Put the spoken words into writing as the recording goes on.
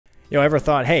Yo, ever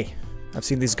thought, hey, I've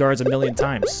seen these guards a million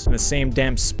times in the same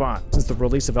damn spot since the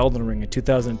release of Elden Ring in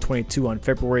 2022 on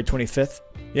February 25th?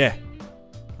 Yeah,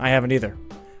 I haven't either.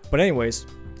 But anyways,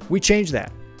 we changed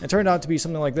that. It turned out to be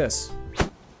something like this.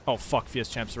 Oh fuck, Fierce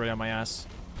Champ's right on my ass.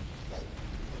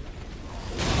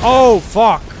 Oh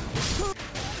fuck!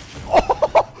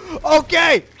 Oh,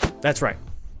 okay! That's right.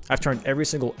 I've turned every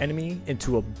single enemy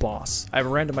into a boss. I've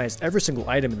randomized every single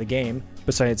item in the game,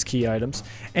 besides key items,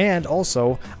 and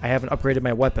also, I haven't upgraded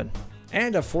my weapon.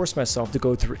 And I've forced myself to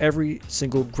go through every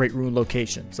single Great Rune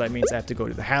location. So that means I have to go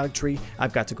to the Halleck Tree,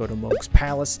 I've got to go to Moog's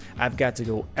Palace, I've got to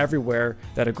go everywhere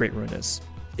that a Great Rune is.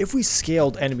 If we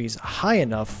scaled enemies high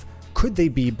enough, could they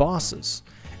be bosses?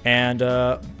 And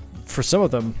for some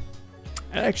of them,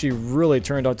 it actually really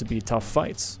turned out to be tough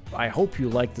fights. I hope you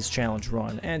like this challenge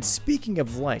run. And speaking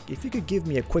of like, if you could give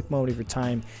me a quick moment of your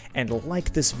time and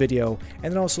like this video,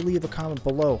 and then also leave a comment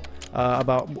below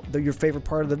about your favorite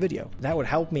part of the video. That would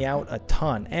help me out a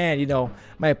ton. And, you know,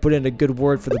 might put in a good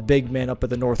word for the big man up at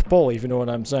the North Pole, if you know what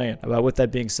I'm saying. With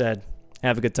that being said,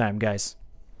 have a good time, guys.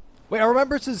 Wait, are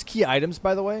remembrances key items,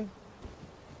 by the way?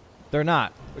 They're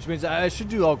not. Which means I should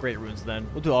do all Great Runes then.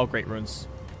 We'll do all Great Runes.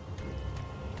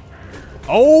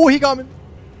 Oh, he coming.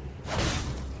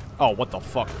 Oh, what the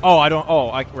fuck? Oh, I don't.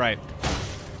 Oh, right.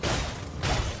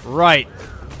 Right.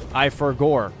 I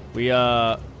forgot. We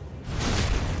don't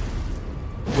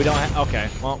have. Okay.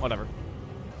 Well, whatever.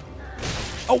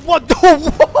 Oh, what the?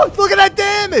 What? Look at that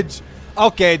damage.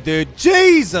 Okay, dude.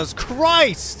 Jesus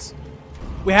Christ.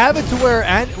 We have it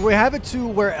to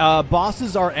where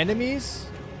bosses are enemies,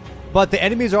 but the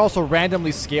enemies are also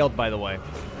randomly scaled, by the way.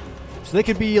 So they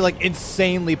could be like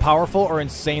insanely powerful or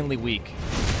insanely weak.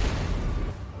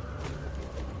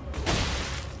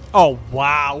 Oh,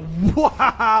 wow.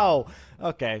 Wow.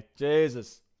 Okay,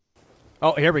 Jesus.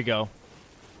 Oh, here we go.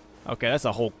 Okay, that's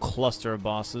a whole cluster of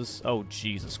bosses. Oh,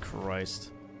 Jesus Christ.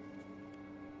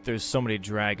 There's so many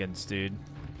dragons, dude.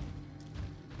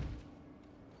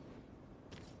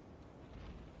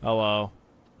 Hello.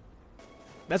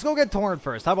 Let's go get Torn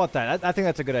first. How about that? I think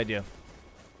that's a good idea.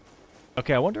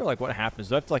 Okay, I wonder, like, what happens.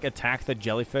 Do I have to, like, attack the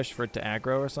jellyfish for it to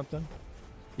aggro or something?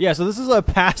 Yeah, so this is a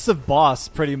passive boss,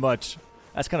 pretty much.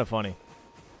 That's kind of funny.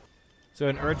 So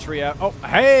an Erdtree out. Oh,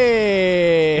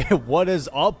 hey! What is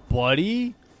up,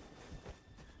 buddy?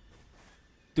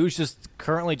 Dude's just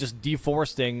currently just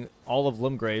deforesting all of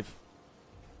Limgrave.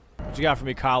 What you got for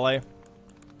me, Kale?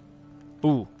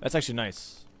 Ooh, that's actually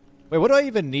nice. Wait, what do I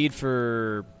even need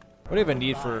for... What do I even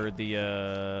need for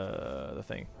the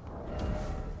thing?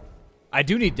 I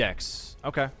do need Dex.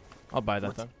 Okay. I'll buy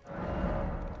that then.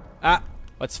 Ah,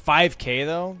 what's 5K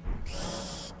though?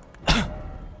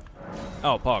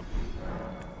 Oh, Pog.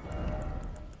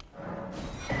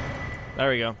 There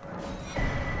we go.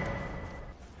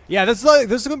 Yeah, this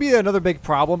is gonna be another big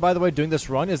problem, by the way, doing this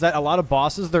run, is that a lot of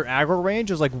bosses, their aggro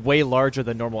range is like way larger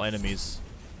than normal enemies.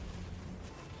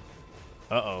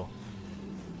 Uh-oh.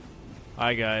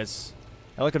 Hi guys.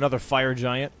 I like another fire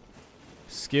giant.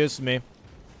 Excuse me.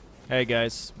 Hey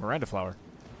guys, Miranda Flower.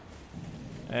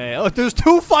 Hey, look, there's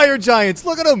 2 fire giants.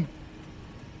 Look at them.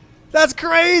 That's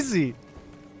crazy.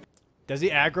 Does he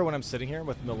aggro when I'm sitting here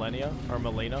with Millennia or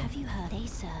Melina? Have you heard?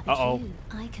 Uh-oh.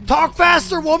 Talk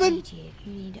faster, woman.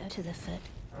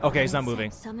 Okay, he's not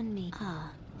moving.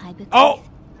 Oh.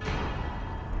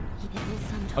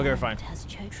 Okay, we're fine.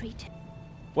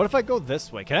 What if I go this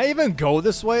way? Can I even go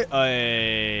this way?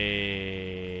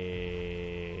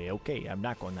 Okay, I'm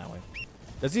not going that way.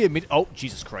 Does he admit? Oh,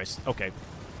 Jesus Christ. Okay.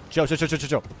 Chill.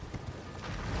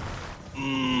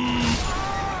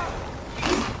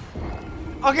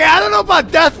 Okay, I don't know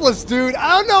about Deathless, dude.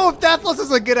 I don't know if Deathless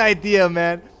is a good idea,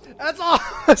 man. That's all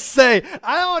I'm gonna say.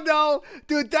 I don't know.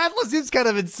 Dude, Deathless seems kind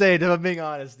of insane, if I'm being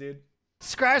honest, dude.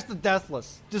 Scratch the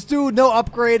Deathless. Just do no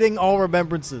upgrading, all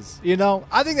remembrances. You know?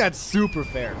 I think that's super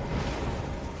fair.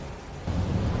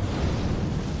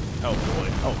 Oh, boy.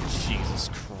 Oh,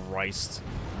 Jesus Christ.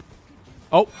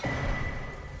 Oh.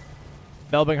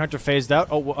 Bellbing Hunter phased out.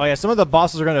 Oh, yeah, some of the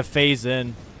bosses are going to phase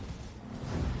in.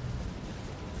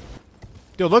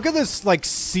 Dude, look at this, like,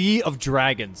 sea of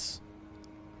dragons.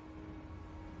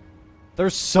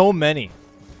 There's so many.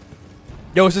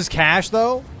 Yo, is this cash,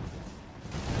 though?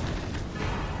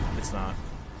 It's not.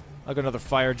 Look, another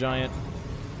fire giant.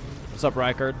 What's up,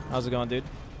 Rykard? How's it going, dude?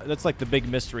 That's, like, the big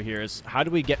mystery here is, how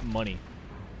do we get money?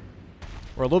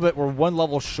 We're one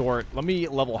level short. Let me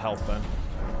level health, then.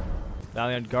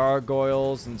 Valiant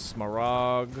Gargoyles and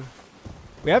Smaragd.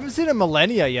 We haven't seen a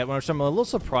Millennia yet, which I'm a little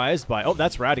surprised by. Oh,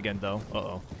 that's Radigan, though.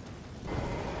 Uh-oh.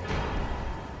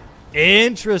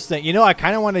 Interesting. You know, I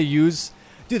kind of want to use...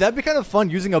 Dude, that'd be kind of fun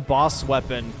using a boss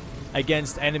weapon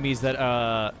against enemies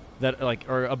that like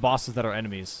or bosses that are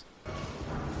enemies.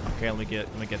 Okay, let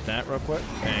me get that real quick.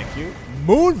 Thank you.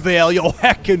 Moonveil, yo,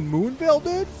 heckin' Moonveil,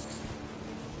 dude.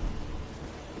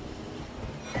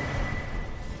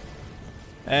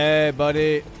 Hey,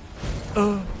 buddy.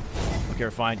 Okay,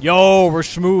 we're fine. Yo, we're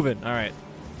schmoovin'. All right,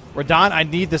 we're done. I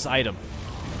need this item.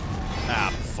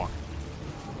 Ah, fuck.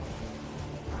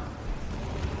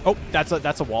 Oh,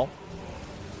 that's a wall.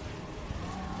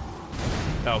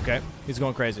 Okay, he's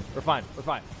going crazy. We're fine. We're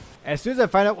fine. As soon as I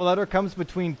find out what letter comes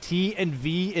between T and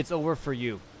V, it's over for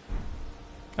you.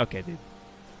 Okay, dude.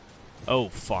 Oh,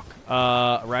 fuck.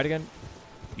 Radigan,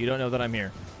 you don't know that I'm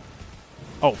here.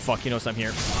 Oh, fuck, he knows I'm here.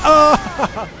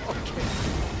 Okay.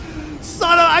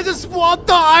 Son of, I just want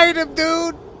the item,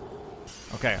 dude.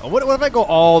 Okay, what if I go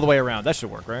all the way around? That should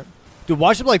work, right? Dude,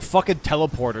 watch him, like, fucking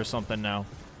teleport or something now.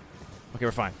 Okay,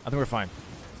 we're fine. I think we're fine.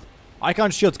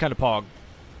 Icon shield's kind of pog.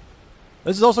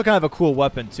 This is also kind of a cool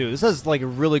weapon, too. This has, like,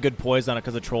 really good poise on it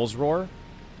because of Troll's Roar.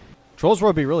 Troll's Roar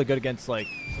would be really good against, like,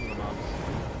 some of the mobs.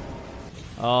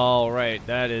 Alright,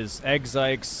 that is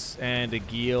Exykes and a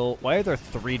Geel. Why are there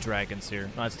 3 dragons here?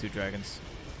 No, that's 2 dragons.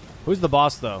 Who's the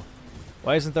boss, though?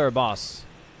 Why isn't there a boss?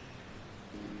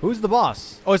 Who's the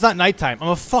boss? Oh, it's not nighttime. I'm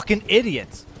a fucking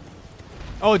idiot.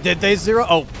 Oh, did they zero?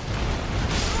 Oh.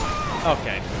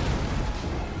 Okay.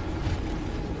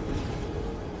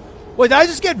 Wait, did I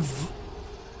just get...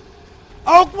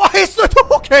 Oh, why is it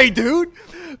okay, dude?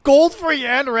 Gold for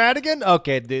Yan Radigan?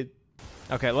 Okay, dude.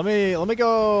 Okay, let me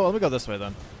go this way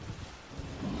then.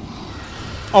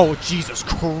 Oh, Jesus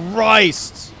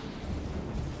Christ!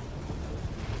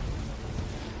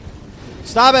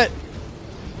 Stop it!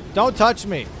 Don't touch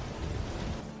me.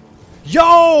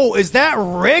 Yo, is that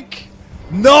Rick?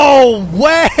 No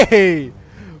way!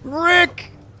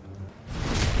 Rick!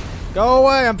 Go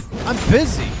away, I'm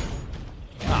busy.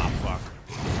 Ah, fuck.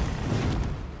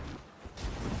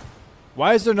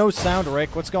 Why is there no sound,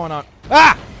 Rick? What's going on?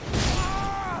 Ah!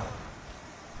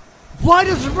 Why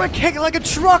does Rick hit like a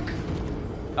truck?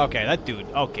 Okay, that dude.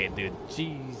 Okay, dude.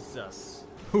 Jesus.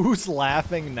 Who's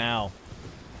laughing now?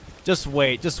 Just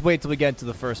wait. Just wait till we get into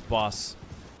the first boss.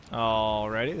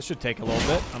 Alrighty. This should take a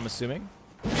little bit, I'm assuming.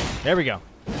 There we go.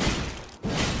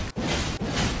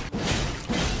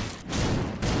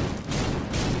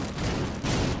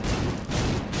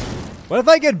 What if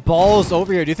I get Balls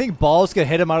over here? Do you think Balls could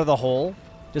hit him out of the hole?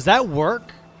 Does that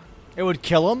work? It would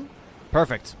kill him?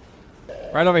 Perfect.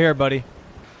 Right over here, buddy.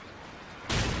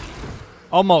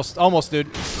 Almost, dude.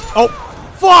 Oh,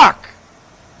 fuck!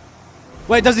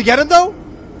 Wait, does he get him, though?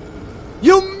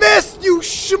 You missed, you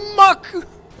schmuck!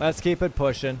 Let's keep it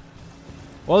pushing.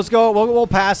 Well, let's go. We'll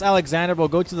pass Alexander. We'll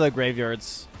go to the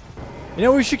graveyards. You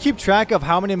know, we should keep track of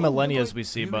how many millennias we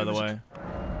see, by the way.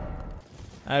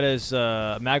 That is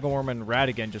Magmorm and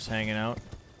Radigan just hanging out.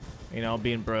 You know,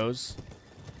 being bros.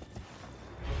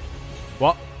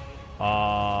 What?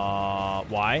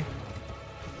 Why?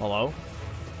 Hello?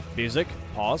 Music?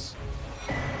 Pause.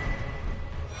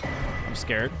 I'm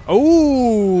scared.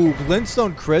 Oh,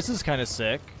 Glintstone Chris is kind of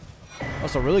sick.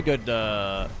 Also, really good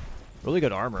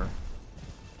armor.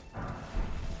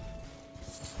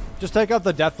 Just take out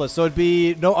the Deathless, so it'd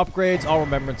be no upgrades, all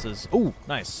remembrances. Ooh,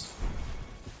 nice.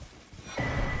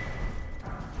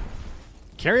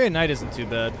 Carrion Knight isn't too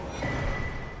bad.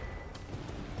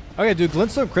 Okay, dude,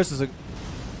 Glintstone Chris is a...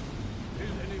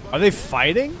 Are they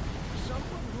fighting?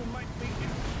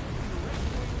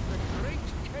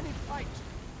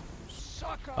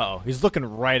 Uh-oh, he's looking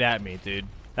right at me, dude.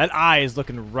 That eye is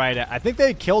looking right at... I think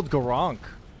they killed Goronk.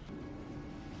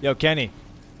 Yo, Kenny.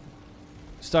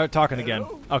 Start talking again.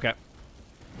 Okay.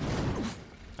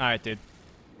 Alright, dude.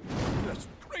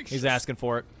 He's asking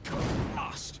for it.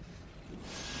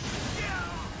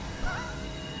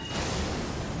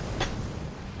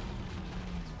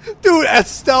 Dude,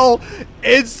 Estelle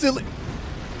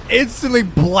instantly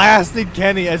blasted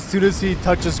Kenny as soon as he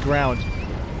touches ground.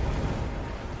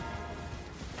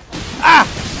 Ah!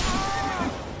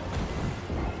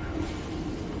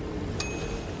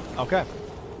 Okay.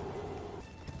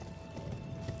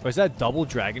 Oh, is that double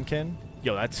Dragonkin?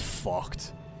 Yo, that's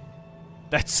fucked.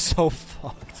 That's so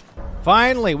fucked.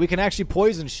 Finally, we can actually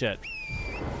poison shit.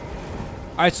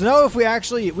 Alright, so now if we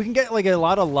can get like a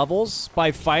lot of levels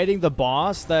by fighting the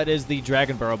boss that is the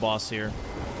Dragon Burrow boss here.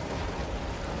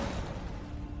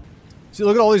 See,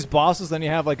 look at all these bosses, then you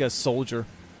have like a soldier.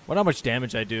 Wonder how much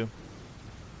damage I do.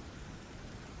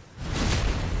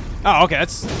 Oh, okay,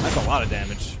 that's a lot of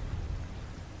damage.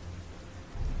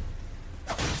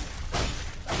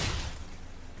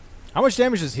 How much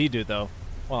damage does he do, though?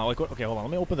 Well, like, okay, hold on.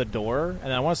 Let me open the door, and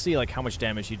then I want to see like how much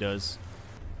damage he does.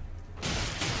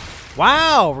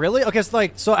 Wow, really? Okay,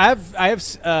 so I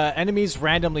have enemies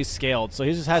randomly scaled, so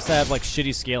he just has to have like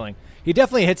shitty scaling. He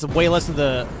definitely hits way less than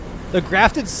the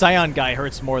grafted Scion guy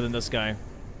hurts more than this guy.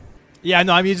 Yeah,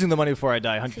 no, I'm using the money before I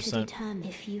die,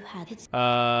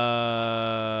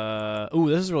 100%. Ooh,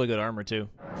 this is really good armor too.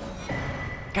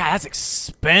 God, that's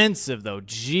expensive though.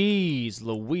 Jeez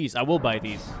Louise, I will buy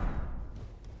these.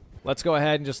 Let's go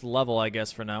ahead and just level, I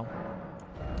guess, for now.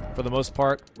 For the most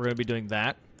part, we're gonna be doing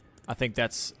that. I think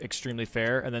that's extremely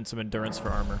fair, and then some endurance for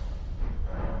armor.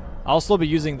 I'll still be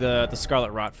using the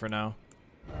Scarlet Rot for now.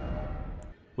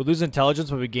 We lose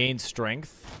intelligence, but we gain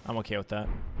strength. I'm okay with that.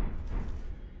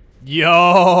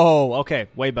 Yo! Okay,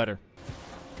 way better.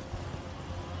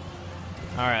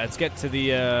 Alright, let's get to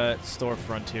the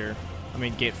storefront here. I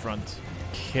mean, gate front.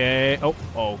 Okay. Oh,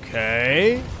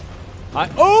 okay.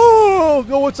 Oh!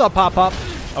 No, what's up, Pop Pop?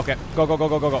 Okay, go, go, go,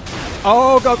 go, go, go.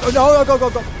 Oh, go, go, no, no, go, go,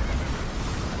 go.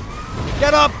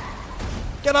 Get up!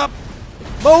 Get up!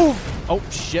 Move! Oh,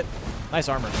 shit. Nice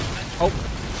armor. Oh.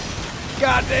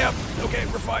 God damn. Okay,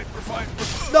 we're fine. We're fine.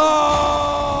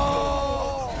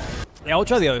 No! Yeah, we'll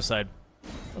try the other side.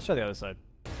 Let's try the other side.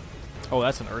 Oh,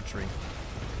 that's an archery.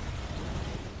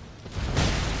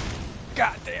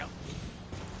 God damn.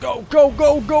 Go, go,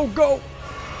 go, go, go!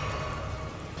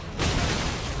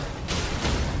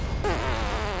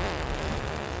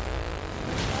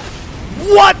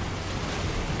 What?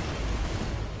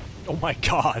 Oh my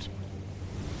god.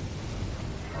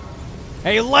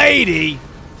 Hey, lady!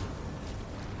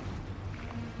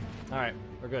 Alright,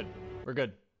 we're good. We're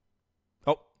good.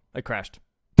 Oh, I crashed.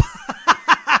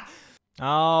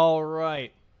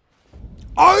 Alright.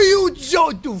 Are you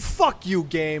dude, fuck you,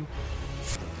 game.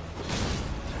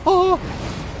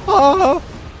 Oh.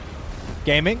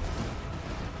 Gaming?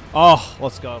 Oh,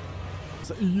 let's go.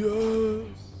 Yes.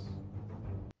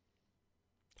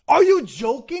 Are you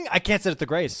joking? I can't set it to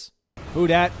Grace. Who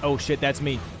dat? Oh shit, that's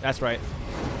me. That's right.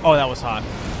 Oh, that was hot.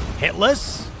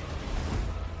 Hitless?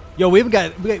 Yo, we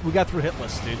got through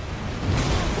hitless, dude.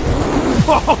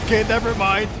 Okay, never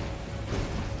mind.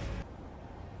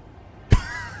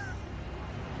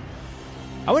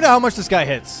 I wonder how much this guy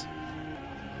hits.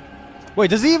 Wait,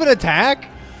 does he even attack?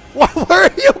 Where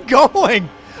are you going?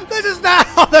 This is not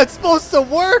how that's supposed to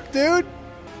work, dude.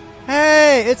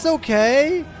 Hey, it's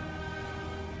okay.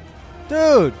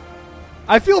 Dude,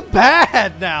 I feel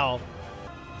bad now.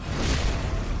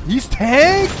 He's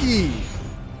tanky.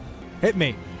 Hit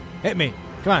me. Hit me.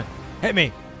 Come on. Hit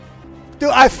me. Dude,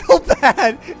 I feel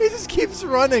bad. He just keeps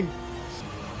running.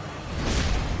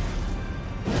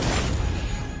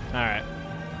 Alright.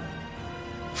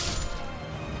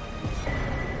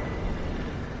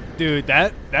 Dude,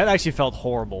 that actually felt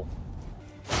horrible.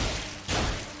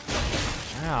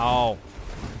 Ow.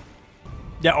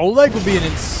 Yeah, Oleg would be an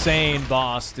insane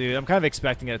boss, dude. I'm kind of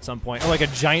expecting it at some point. Or like a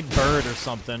giant bird or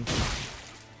something.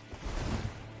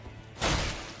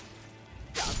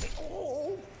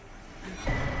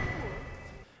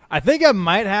 I think I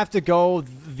might have to go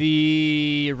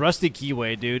the Rusty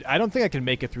Keyway, dude. I don't think I can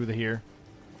make it through here.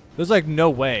 There's like no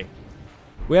way.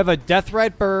 We have a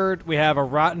Deathrite Bird. We have a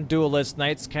Rotten Duelist,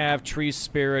 Knight's Cav, Tree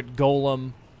Spirit,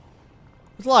 Golem.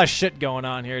 There's a lot of shit going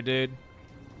on here, dude.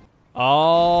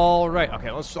 All right.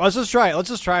 Okay, let's just try it. Let's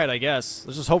just try it, I guess.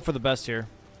 Let's just hope for the best here.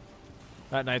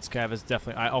 That Knight's Cav is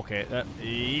definitely... okay.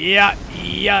 Yeah.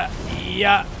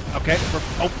 Okay.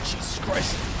 Oh, Jesus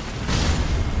Christ.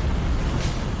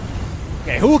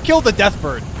 Okay, who killed the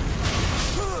Deathbird?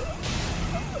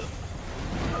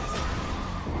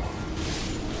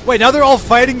 Wait, now they're all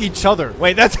fighting each other.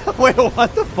 Wait, that's... Wait,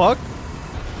 what the fuck?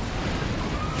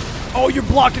 Oh, you're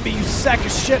blocking me, you sack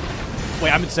of shit.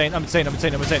 Wait, I'm insane. I'm insane. I'm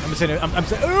insane. I'm insane. I'm insane. I'm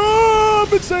insane. Oh,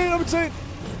 I'm insane. I'm insane.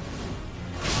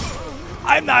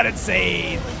 I'm not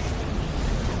insane.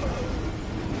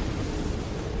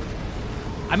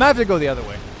 I might have to go the other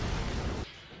way.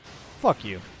 Fuck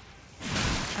you.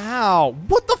 Ow.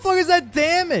 What the fuck is that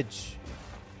damage?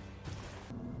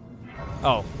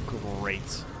 Oh,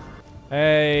 great.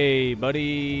 Hey,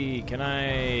 buddy. Can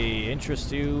I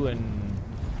interest you in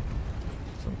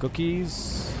some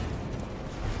cookies?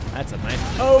 That's a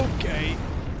nice... Okay.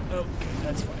 Okay,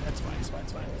 that's fine. That's fine. It's fine.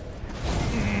 It's fine.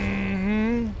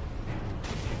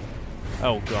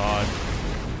 Oh, God.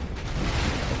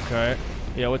 Okay.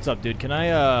 Yeah, what's up, dude? Can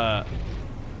I,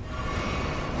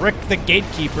 Rick the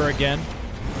Gatekeeper again?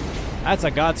 That's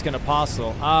a Godskin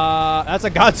Apostle. That's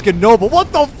a Godskin Noble.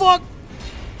 What the fuck?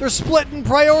 They're splitting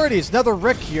priorities. Another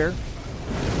Rick here.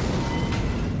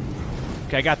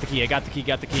 Okay, I got the key. I got the key.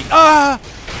 Got the key.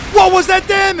 What was that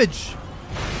damage?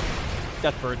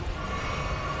 Deathbird.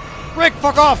 Rick,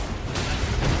 fuck off!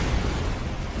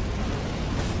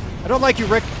 I don't like you,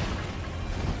 Rick.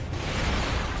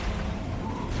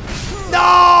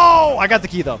 I got the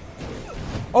key, though.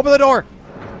 Open the door.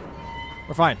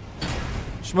 We're fine.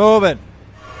 Just moving.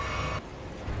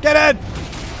 Get in.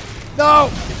 No.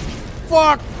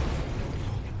 Fuck.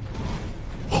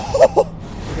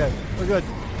 We're good. We're good.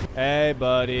 Hey,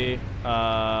 buddy.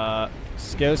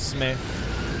 Excuse me.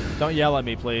 Don't yell at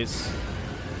me, please.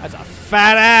 That's a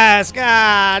fat ass.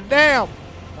 God damn. All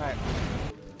right.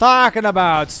 Talking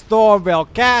about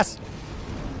Stormville Castle.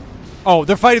 Oh,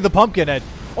 they're fighting the Pumpkinhead.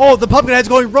 Oh, the Pumpkinhead's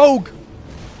going rogue.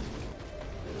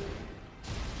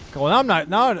 Well, now I'm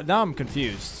not. Now I'm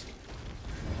confused.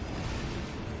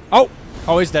 Oh,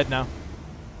 he's dead now.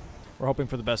 We're hoping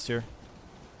for the best here.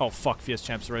 Oh fuck, Fias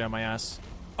Champ's right on my ass.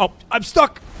 Oh, I'm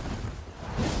stuck.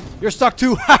 You're stuck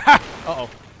too. Uh-oh.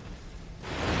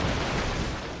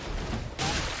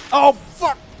 Oh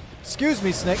fuck. Excuse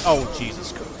me, Snake. Oh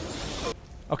Jesus Christ.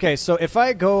 Okay, so if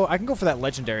I can go for that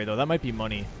legendary though. That might be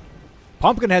money.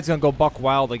 Pumpkinhead's gonna go buck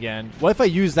wild again. What if I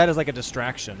use that as like a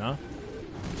distraction, huh?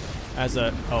 As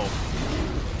a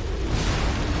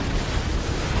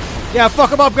yeah,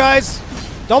 fuck him up, guys.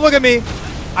 Don't look at me.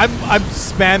 I'm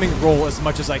spamming roll as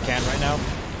much as I can right now.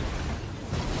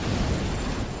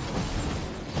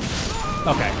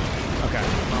 Okay. Okay.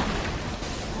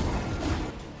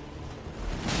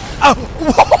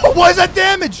 Oh! What is that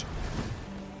damage?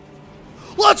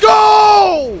 Let's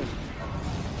go!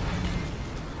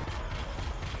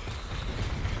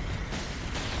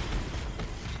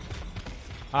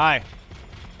 Hi.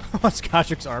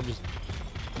 Scotric's arm just...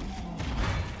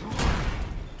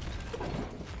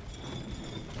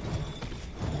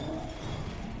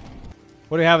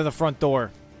 What do we have in the front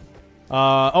door?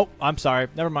 Oh, I'm sorry.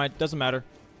 Never mind. Doesn't matter.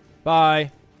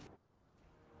 Bye.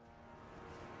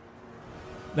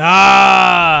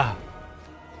 Ah!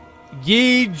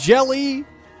 Ye jelly?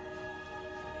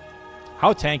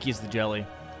 How tanky is the jelly?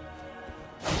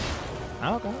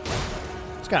 Okay.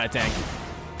 It's kind of tanky.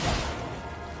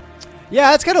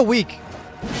 Yeah, it's kind of weak.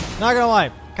 Not gonna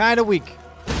lie. Kind of weak.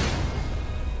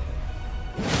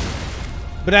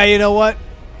 But you know what?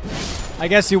 I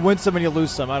guess you win some and you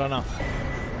lose some. I don't know.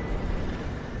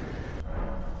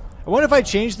 I wonder if I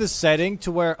change the setting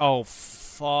to where... Oh,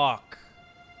 fuck.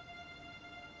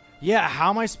 Yeah, how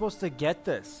am I supposed to get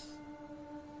this?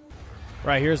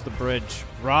 Right, here's the bridge.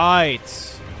 Right.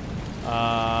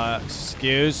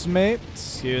 Excuse me.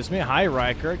 Excuse me. Hi,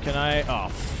 Riker. Can I... Oh,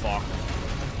 fuck.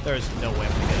 There's no way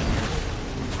I'm gonna get in here.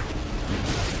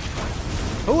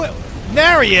 Who?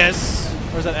 There he is!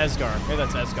 Or is that Esgar? Maybe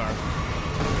that's Esgar.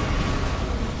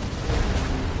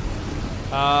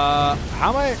 How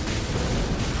am I...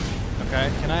 Okay,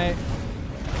 can I...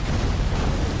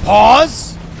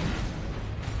 Pause?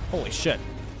 Holy shit.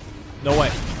 No way.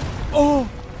 Oh!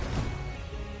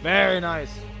 Very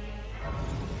nice.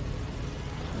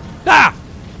 Ah!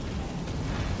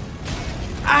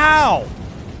 Ow!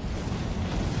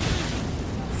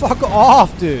 Fuck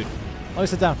off, dude. Let me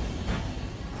sit down. Do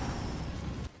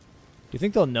you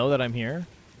think they'll know that I'm here?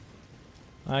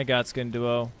 Hi, Godskin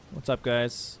Duo. What's up,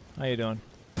 guys? How you doing?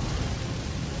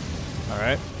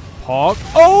 Alright. Pog.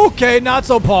 Okay, not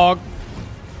so pog.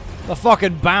 The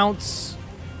fucking bounce.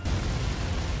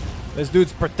 This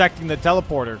dude's protecting the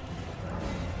teleporter.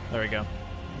 There we go.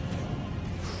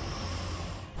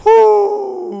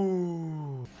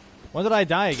 Whoo! When did I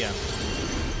die again?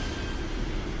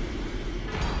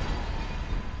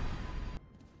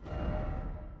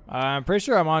 I'm pretty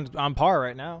sure I'm on par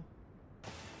right now.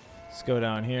 Let's go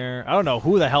down here. I don't know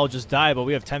who the hell just died, but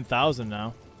we have 10,000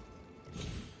 now.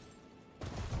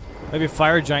 Maybe a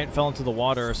fire giant fell into the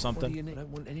water or something. I don't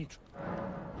want any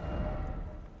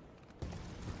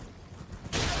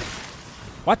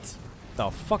What?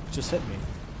 The fuck just hit me?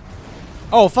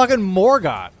 Oh, fucking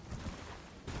Morgott.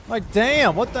 Like,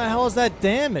 damn, what the hell is that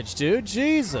damage, dude?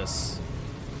 Jesus.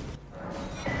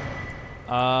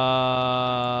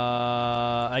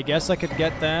 I guess I could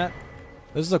get that.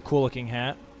 This is a cool looking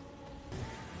hat.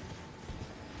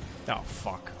 Oh,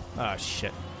 fuck. Oh,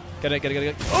 shit. Get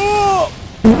it. Oh!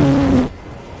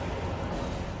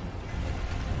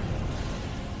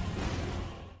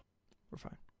 We're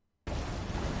fine.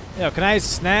 Yo, can I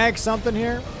snag something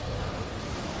here?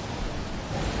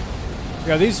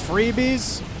 Yo, these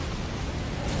freebies?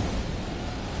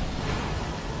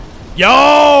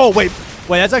 Yo! Wait,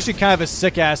 that's actually kind of a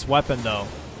sick-ass weapon, though.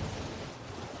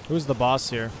 Who's the boss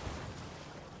here?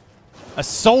 A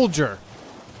soldier!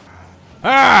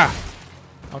 Ah!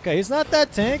 Okay, he's not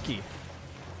that tanky.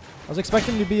 I was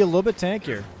expecting him to be a little bit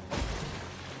tankier.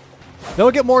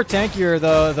 They'll get more tankier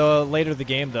the later the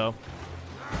game, though.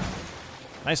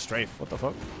 Nice strafe. What the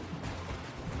fuck?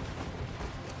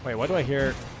 Wait, what do I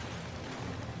hear?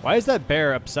 Why is that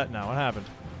bear upset now? What happened?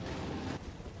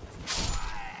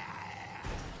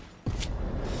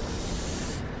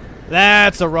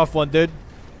 That's a rough one, dude.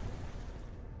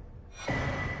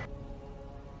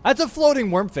 That's a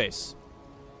floating worm face.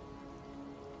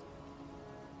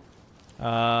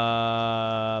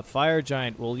 Fire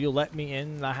giant, will you let me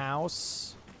in the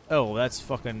house? Oh, that's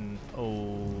fucking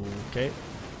okay.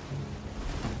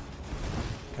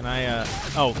 Can I,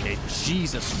 okay,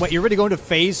 Jesus. Wait, you're ready to go into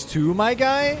phase 2, my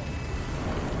guy?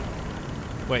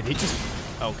 Wait, he just,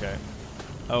 okay.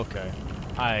 Okay.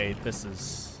 This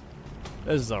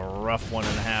is a rough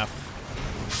 1.5.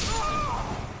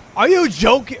 Are you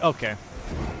joking? Okay.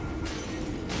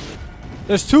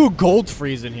 There's 2 gold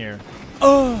frees in here.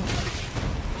 Oh.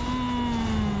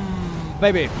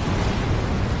 Baby.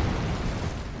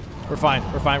 We're fine.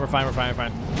 We're fine. We're fine. We're fine. We're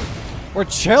fine. We're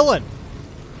chilling.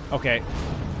 Okay.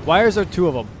 Why is there 2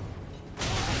 of them?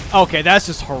 Okay, that's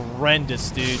just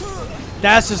horrendous, dude.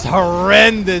 That's just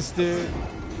horrendous, dude.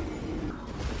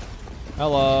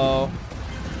 Hello.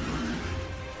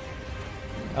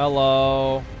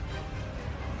 Hello.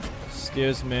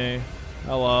 Excuse me.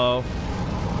 Hello.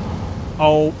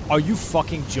 Oh, are you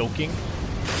fucking joking?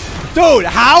 Dude,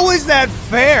 how is that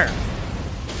fair?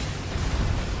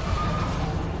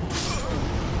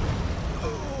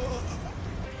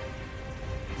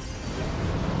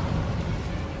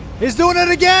 He's doing it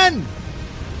again!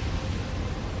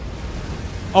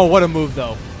 Oh, what a move,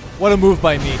 though. What a move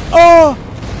by me. Oh!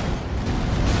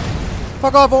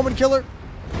 Fuck off, Omen Killer.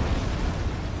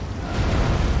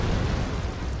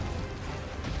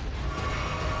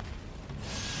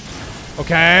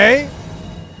 Okay.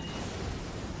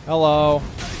 Hello.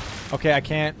 Okay, I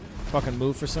can't fucking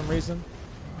move for some reason.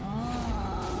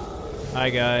 Hi,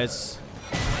 guys.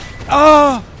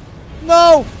 Oh!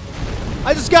 No!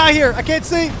 I just got here. I can't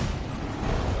see.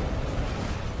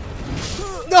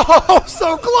 No!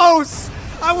 So close!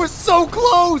 I was so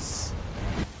close!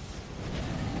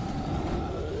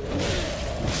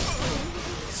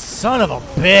 Son of a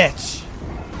bitch!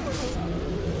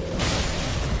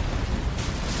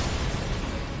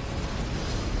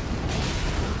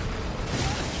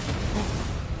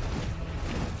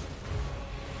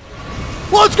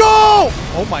 Let's go!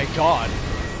 Oh my god.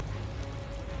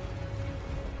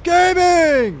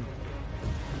 Gaming!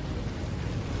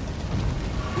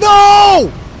 No!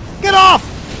 Get off!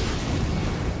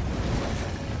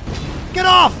 Get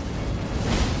off!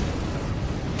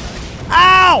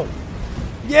 Ow!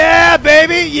 Yeah,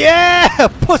 baby! Yeah!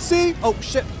 Pussy! Oh,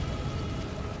 shit.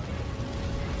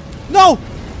 No!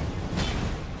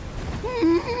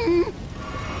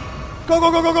 Go,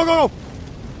 go, go, go, go, go, go!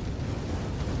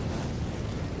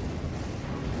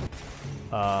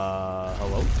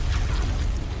 Hello?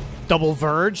 Double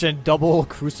Verge and double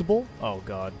Crucible? Oh,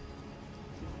 God.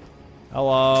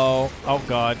 Hello? Oh,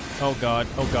 God. Oh, God.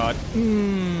 Oh, God.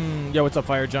 Yo, what's up,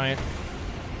 Fire Giant?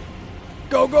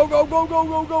 Go, go, go, go, go,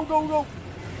 go, go, go, go!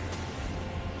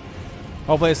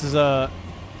 Hopefully this is a...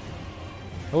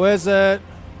 Who is it?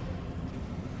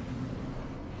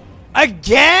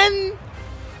 Again?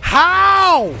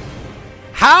 How?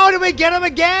 How do we get him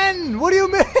again? What do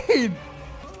you mean?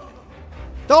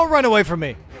 Don't run away from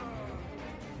me.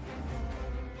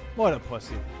 What a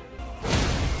pussy.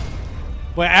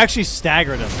 Wait, I actually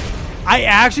staggered him. I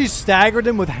actually staggered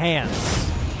him with hands.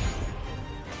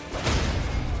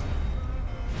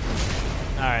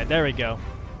 Alright, there we go.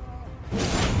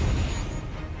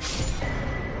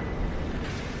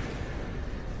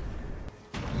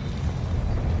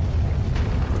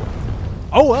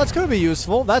 Oh, that's gonna be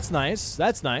useful. That's nice.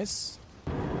 That's nice.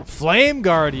 Flame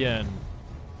Guardian.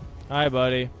 Hi,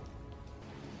 buddy.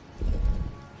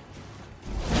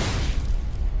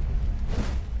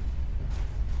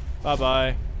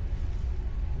 Bye-bye.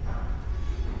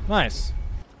 Nice.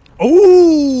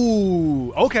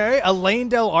 Ooh! Okay, a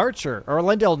Lanedale Archer. Or a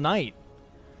Lanedale Knight.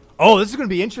 Oh, this is gonna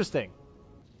be interesting.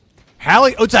 Oh,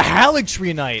 it's a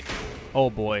Haligtree Knight. Oh,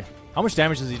 boy. How much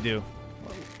damage does he do?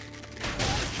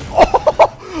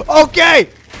 Oh, okay!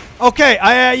 Okay,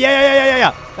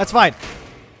 yeah. That's fine.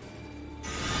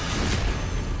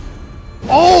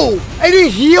 Oh! And he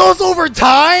heals over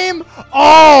time?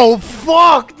 Oh,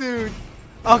 fuck, dude.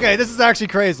 Okay, this is actually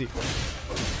crazy.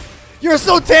 You're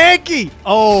so tanky!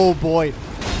 Oh, boy.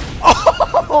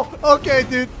 Oh, okay,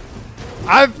 dude.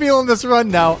 I'm feeling this run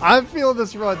now. I'm feeling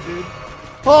this run, dude.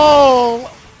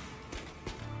 Oh!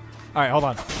 Alright, hold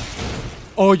on.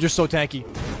 Oh, you're so tanky.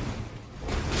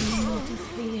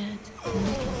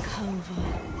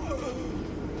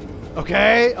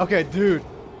 Okay, okay, dude.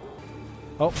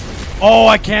 Oh, oh!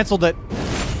 I canceled it.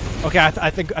 Okay, I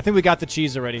think we got the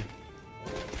cheese already.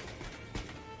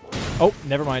 Oh,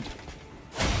 never mind.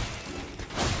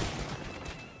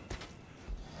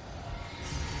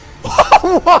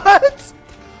 What?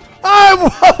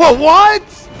 What?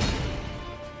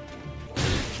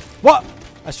 What?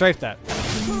 I strafed that.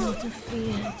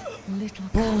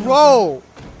 Bro!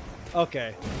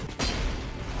 Okay.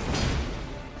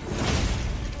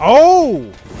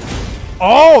 Oh!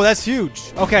 Oh, that's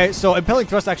huge. Okay, so impelling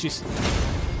thrust actually...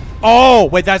 Oh,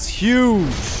 wait, that's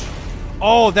huge.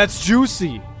 Oh, that's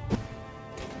juicy.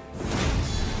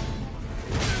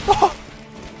 Oh,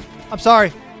 I'm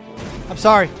sorry. I'm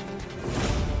sorry.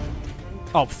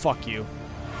 Oh, fuck you.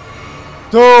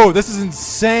 Dude, this is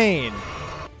insane.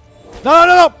 No, no,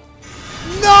 no, no!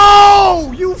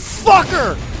 No! You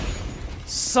fucker!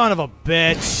 Son of a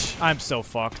bitch. I'm so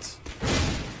fucked.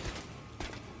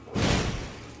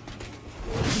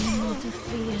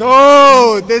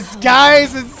 Dude, this guy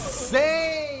is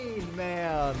insane,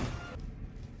 man.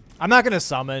 I'm not gonna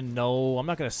summon. No, I'm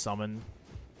not gonna summon.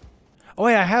 Oh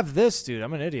wait, I have this, dude.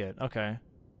 I'm an idiot. Okay,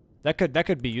 that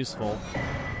could be useful.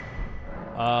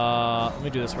 Let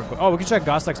me do this real quick. Oh, we can check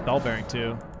Gostek's Bell Bearing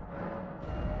too.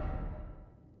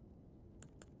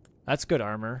 That's good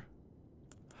armor.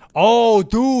 Oh,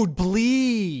 dude,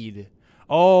 bleed.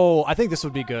 Oh, I think this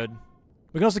would be good.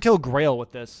 We can also kill Grail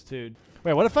with this, dude.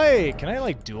 Wait, what if can I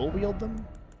like dual wield them?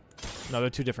 No,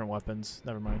 they're two different weapons.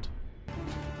 Never mind.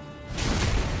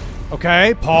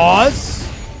 Okay, pause.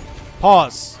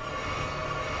 Pause.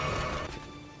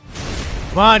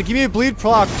 Come on, give me a bleed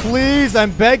proc, please. I'm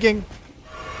begging.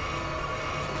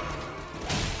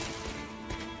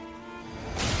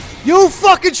 You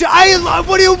fucking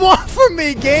what do you want from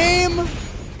me, game?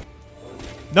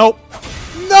 Nope.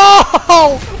 No!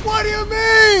 What do you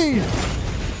mean?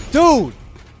 Dude!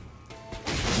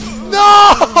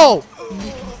 No!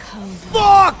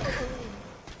 Fuck!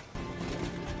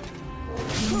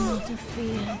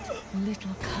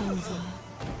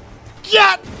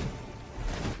 Get!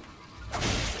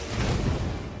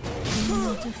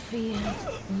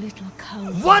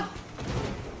 What?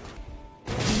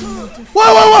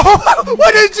 Whoa!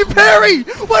 What did you parry?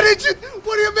 What do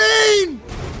you mean?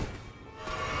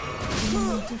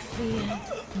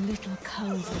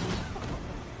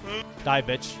 Die,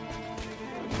 bitch.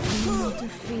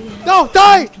 No,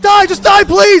 die! Die! Just die,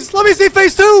 please! Let me see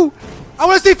phase 2! I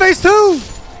want to see phase 2!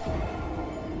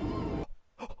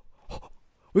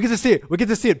 We get to see it. We get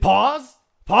to see it. Pause?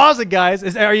 Pause it,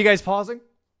 guys. Are you guys pausing?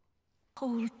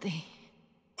 Hold thee.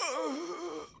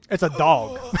 It's a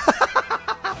dog.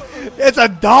 It's a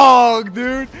dog,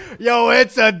 dude. Yo,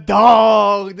 it's a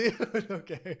dog, dude.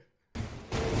 Okay.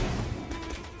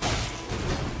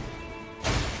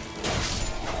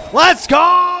 Let's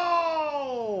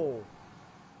go!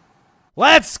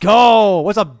 Let's go!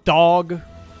 What's up, dog?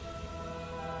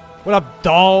 What up,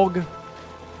 dog?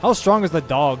 How strong is the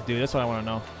dog, dude? That's what I want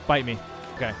to know. Bite me.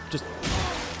 Okay, just...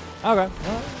 Okay.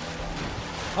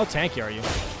 How tanky are you?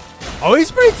 Oh,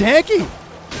 he's pretty tanky.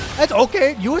 That's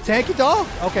okay. You a tanky dog?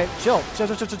 Okay, chill.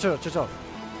 Chill.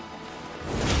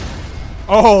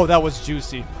 Oh, that was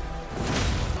juicy.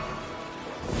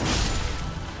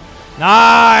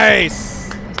 Nice!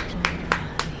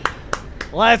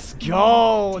 Let's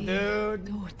go,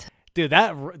 dude. Dude,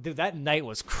 that night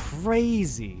was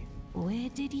crazy. Where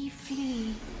did he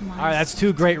flee? Alright, that's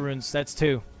 2 great runes. That's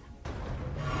 2.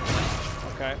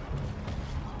 Okay.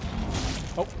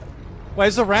 Oh. Wait,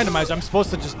 this is a randomizer. I'm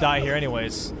supposed to just die here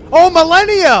anyways. Oh,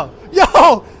 Millennia!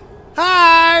 Yo!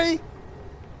 Hi!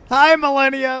 Hi,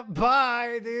 Millennia!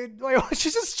 Bye, dude. Wait,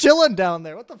 she's just chilling down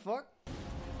there. What the fuck?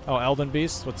 Oh, Elden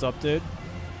Beast. What's up, dude?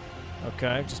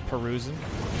 Okay, just perusing.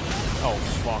 Oh,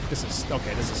 fuck. This is gonna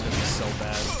be so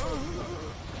bad.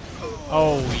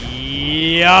 Oh,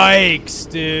 yikes,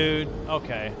 dude.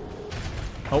 Okay.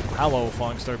 Oh, hello,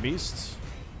 Falling Star Beast.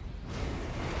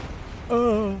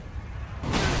 Okay.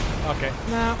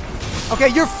 Nah. Okay,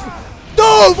 you're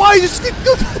dude, why you just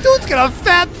dude's got a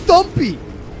fat dumpy.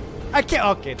 I can't.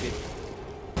 Okay, dude.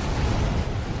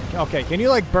 Okay, can you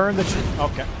like burn the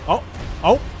okay. Oh.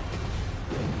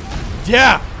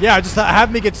 Yeah, just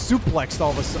have me get suplexed all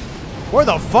of a sudden. Where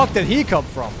the fuck did he come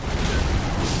from?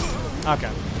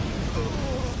 Okay.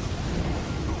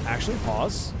 Actually,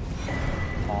 pause.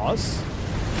 Pause.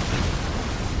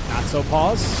 Not so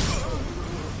pause.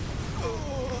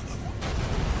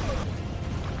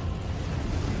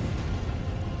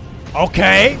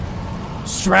 Okay.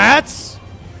 Strats.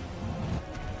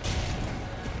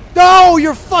 No,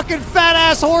 your fucking fat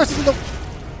ass horse is in the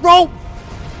rope.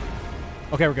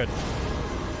 Okay, we're good.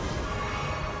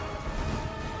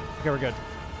 Okay, we're good.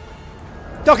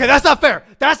 Okay, that's not fair.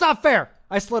 That's not fair.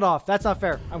 I slid off. That's not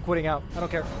fair. I'm quitting out. I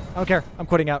don't care. I don't care. I'm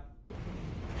quitting out.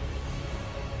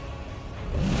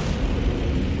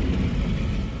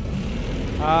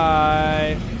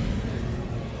 Hi.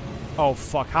 Oh,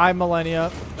 fuck. Hi,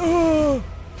 Millennia. Ugh.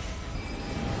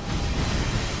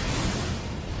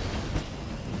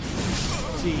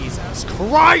 Jesus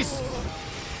Christ!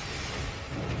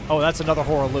 Oh, that's another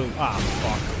horror loot. Ah,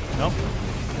 fuck. Nope.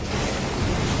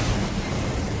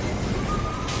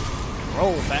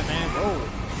 Roll, fat man, roll.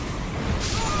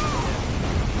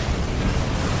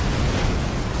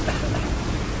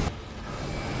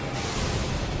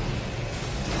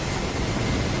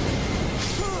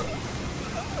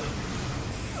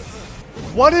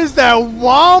 What is that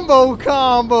wombo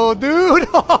combo, dude?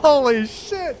 Holy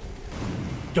shit.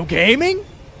 Yo, gaming?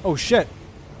 Oh, shit.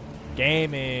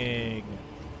 Gaming.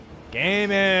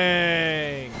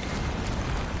 Gaming.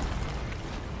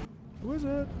 Who is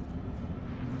it?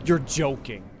 You're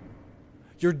joking.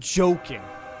 You're joking.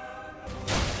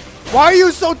 Why are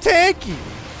you so tanky?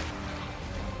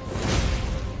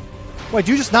 Wait,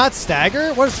 do you just not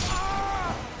stagger? What is...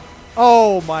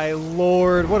 Oh, my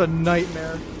lord. What a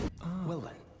nightmare. Well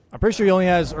then. I'm pretty sure he only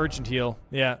has urgent heal.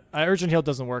 Yeah, urgent heal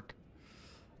doesn't work.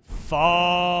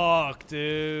 Fuck,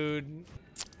 dude.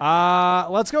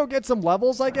 Let's go get some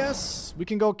levels, I guess. We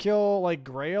can go kill, like,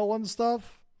 Grail and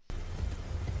stuff.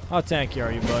 How tanky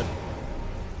are you, bud?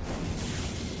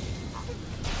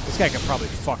 This guy could probably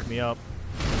fuck me up.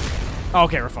 Oh,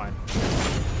 okay, we're fine.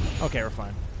 Okay, we're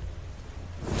fine.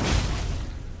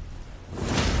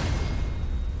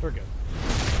 We're good.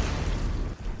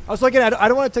 I was looking at, I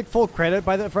don't want to take full credit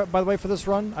by the way for this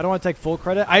run. I don't want to take full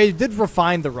credit. I did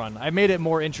refine the run. I made it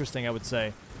more interesting, I would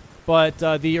say. But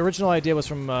the original idea was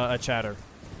from a chatter.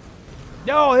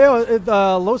 Yo,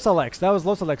 Losalex's. That was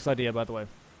Losalex's idea, by the way.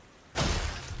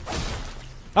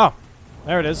 Oh,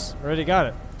 there it is. Already got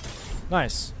it.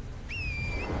 Nice.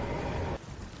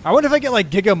 I wonder if I get like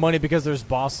Giga money because there's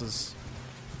bosses.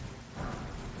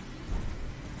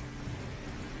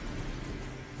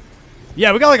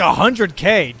 Yeah, we got like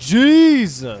 100K.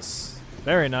 Jesus.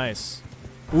 Very nice.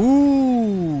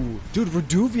 Ooh. Dude,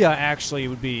 Reduvia actually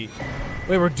would be...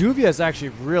 Wait, Reduvia is actually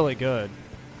really good.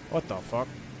 What the fuck?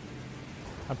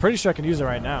 I'm pretty sure I can use it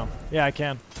right now. Yeah, I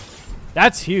can.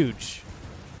 That's huge.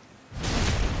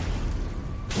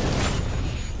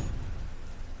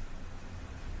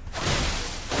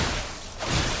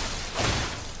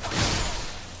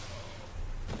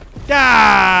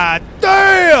 God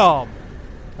damn!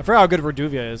 I forgot how good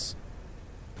Reduvia is.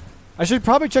 I should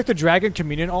probably check the Dragon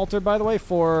Communion Altar, by the way,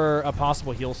 for a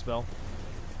possible heal spell.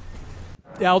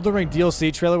 The Elden Ring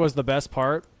DLC trailer was the best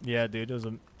part. Yeah, dude, it was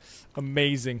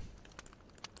amazing.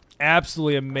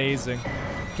 Absolutely amazing.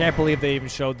 Can't believe they even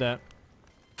showed that.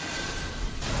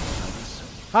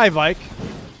 Hi, Vike.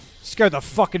 Scared the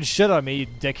fucking shit out of me, you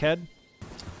dickhead.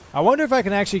 I wonder if I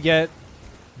can actually get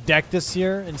Dectus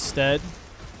here instead.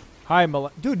 Hi,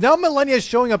 dude, now Millennia is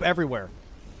showing up everywhere.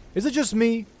 Is it just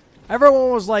me?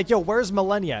 Everyone was like, yo, where's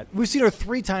Millennia at? We've seen her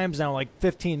 3 times now in like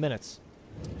 15 minutes.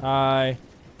 Hi.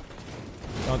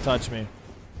 Don't touch me.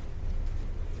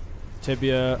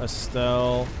 Tibia,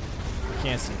 Estelle. I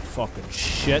can't see fucking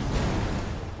shit.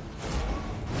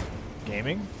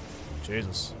 Gaming?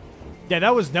 Jesus. Yeah,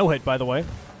 that was no hit, by the way.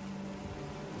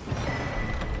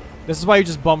 This is why you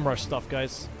just bum rush stuff,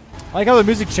 guys. I like how the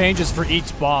music changes for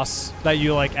each boss that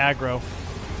you, like, aggro.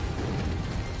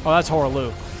 Oh, that's Horror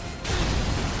Loop.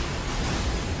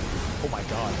 Oh my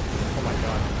god. Oh my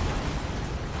god.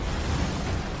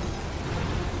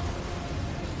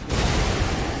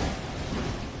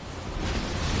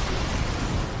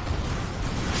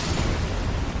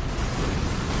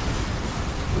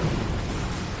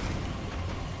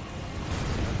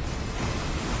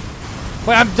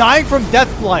 Wait, I'm dying from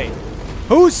Deathblight.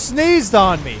 Who sneezed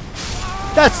on me?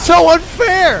 That's so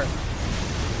unfair!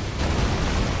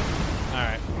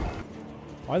 Alright.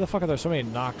 Why the fuck are there so many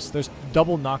Nox? There's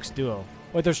double Nox duo.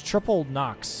 Wait, there's triple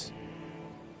Nox.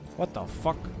 What the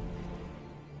fuck?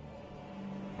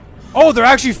 Oh, they're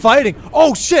actually fighting!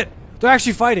 Oh shit! They're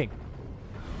actually fighting!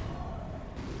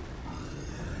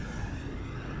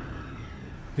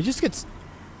 He just gets...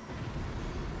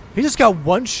 He just got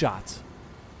one shot.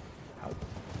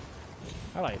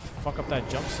 How did I fuck up that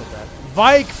jump so bad?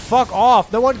 Vike, fuck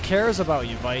off! No one cares about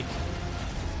you, Vike.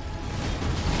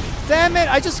 Damn it!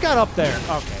 I just got up there.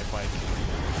 Okay, Vike.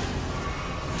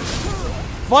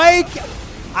 Vike!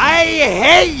 I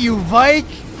hate you, Vike!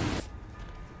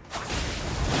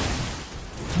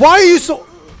 Why are you so...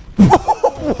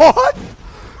 What?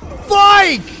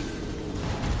 Vike!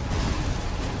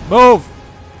 Move!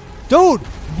 Dude,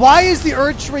 why is the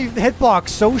archery hitbox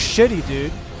so shitty,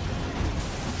 dude?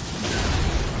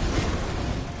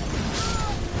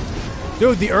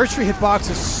 Dude, the archery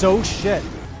hitbox is so shit.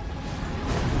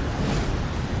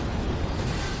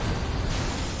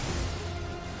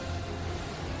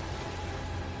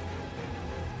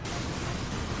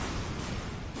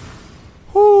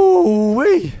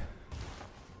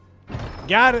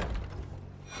 got it.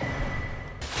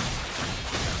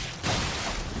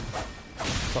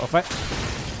 So if I...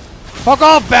 Fuck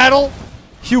off, battle!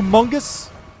 Humongous.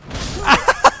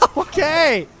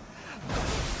 Okay.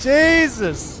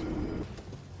 Jesus.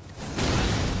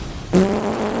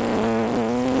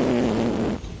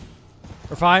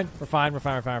 We're fine. We're fine. We're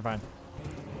fine. We're fine. We're fine.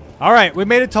 All right, we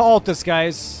made it to Altus,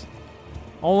 guys.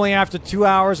 Only after 2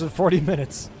 hours and 40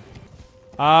 minutes.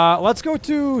 Let's go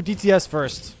to DTS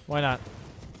first. Why not?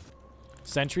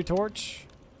 Sentry torch.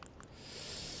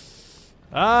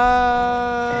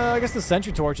 I guess the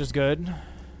sentry torch is good.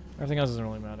 Everything else doesn't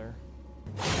really matter.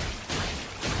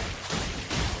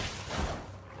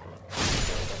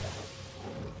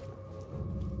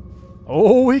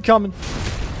 Oh, he coming.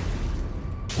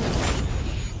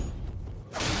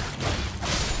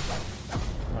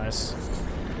 Nice.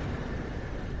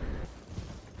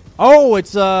 Oh,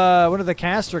 it's one of the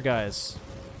caster guys.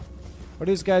 What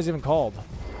are these guys even called?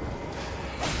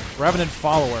 Revenant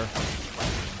follower.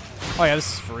 Oh yeah,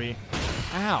 this is free.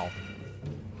 Ow.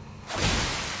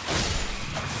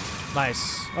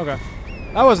 Nice. Okay.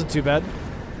 That wasn't too bad.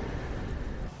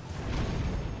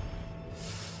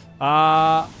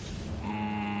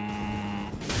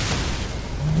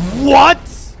 What?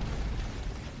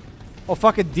 Oh,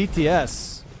 fucking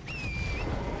DTS.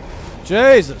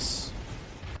 Jesus.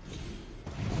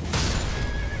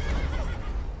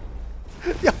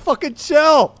 Yeah, fucking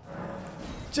chill.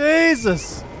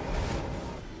 Jesus.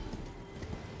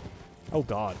 Oh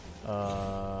god.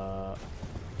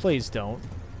 Please don't.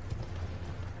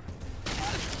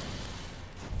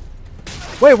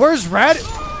 Wait, where's Rad?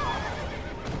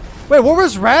 Wait, where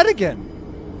was Radigan?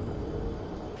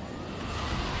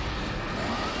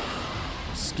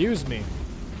 Excuse me.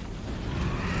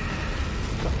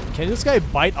 Can this guy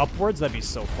bite upwards? That'd be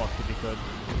so fucked if he could.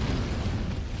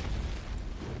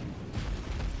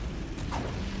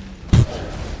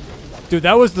 Dude,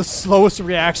 that was the slowest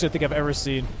reaction I think I've ever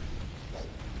seen.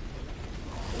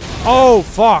 Oh,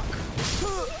 fuck.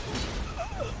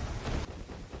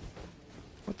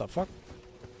 What the fuck?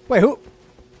 Wait, who?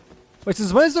 Wait,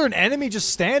 since when is there an enemy just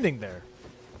standing there?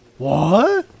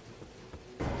 What?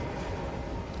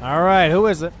 Alright, who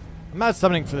is it? I'm not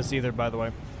summoning for this either, by the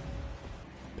way.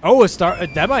 Oh, a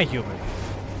demi-human.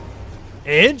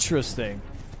 Interesting.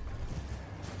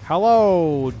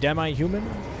 Hello, demi-human.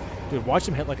 Dude, watch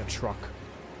him hit like a truck.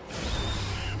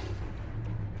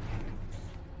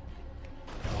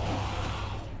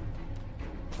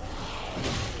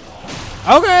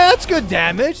 Okay, that's good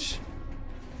damage.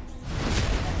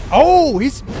 Oh,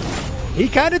 he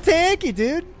kind of tanky,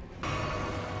 dude.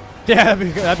 Yeah,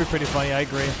 that'd be pretty funny. I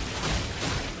agree.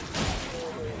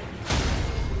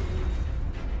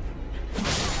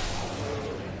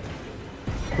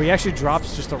 Where he actually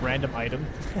drops just a random item.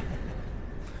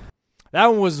 That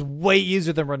one was way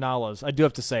easier than Renala's, I do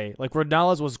have to say. Like,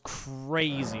 Renala's was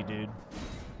crazy, dude.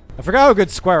 I forgot how good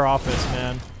Square Off is,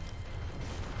 man.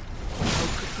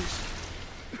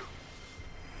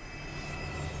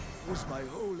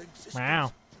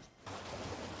 Wow.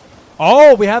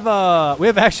 Oh, we have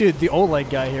actually the Oleg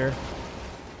guy here.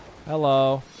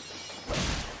 Hello.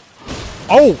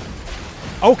 Oh!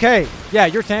 Okay. Yeah,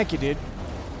 you're tanky, dude.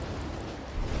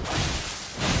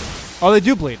 Oh, they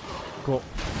do bleed. Cool.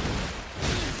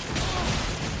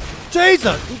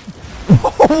 Jesus!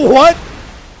 What?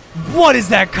 What is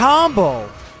that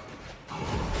combo?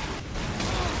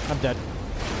 I'm dead.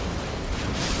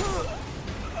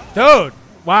 Dude!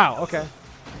 Wow, okay.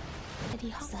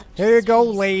 Here you go,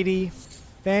 lady.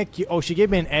 Thank you. Oh, she gave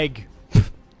me an egg.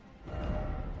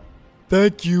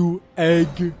 Thank you,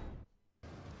 egg.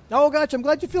 Oh, gotcha. I'm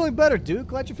glad you're feeling better, dude.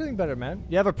 Glad you're feeling better, man.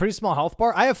 You have a pretty small health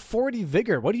bar? I have 40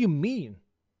 vigor. What do you mean?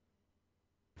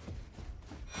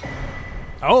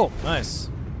 Oh, nice.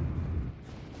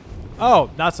 Oh,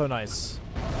 not so nice.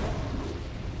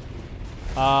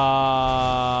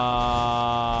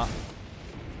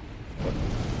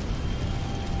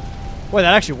 Wait,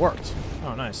 that actually worked.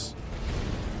 Oh, nice.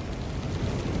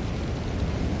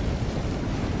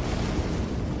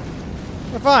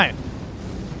 We're fine.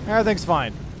 Everything's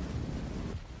fine.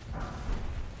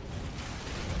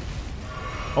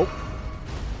 Oh.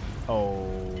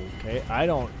 Okay. I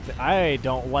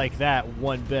don't like that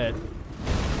one bit.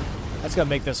 That's gonna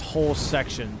make this whole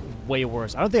section way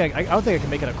worse. I don't think I can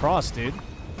make it across, dude.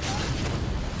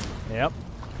 Yep.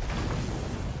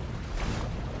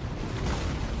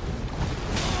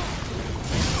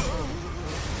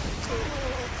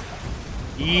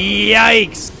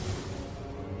 Yikes!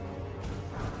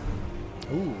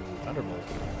 Ooh, Thunderbolt.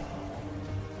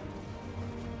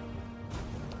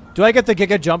 Do I get the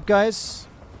Giga Jump, guys?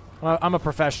 I'm a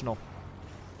professional.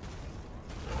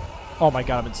 Oh my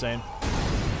god, I'm insane.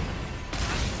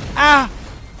 Ah!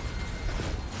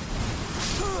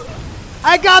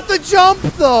 I got the jump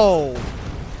though!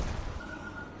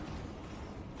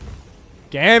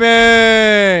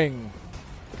 Gaming!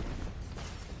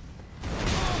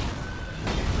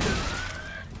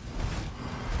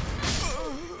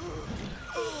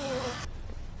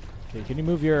 Okay, can you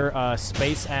move your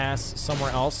space ass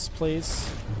somewhere else,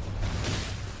 please?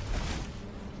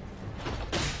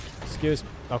 Excuse me.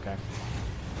 Okay.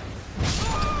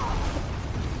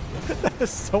 That is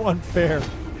so unfair.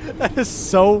 That is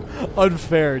so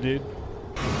unfair, dude.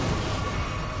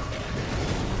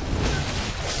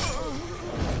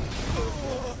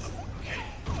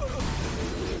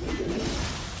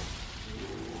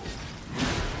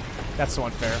 That's so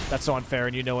unfair. That's so unfair,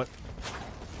 and you know it.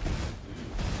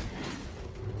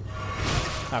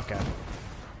 Okay.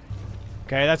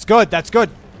 Okay, that's good. That's good.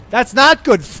 That's not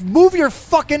good. Move your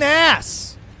fucking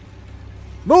ass.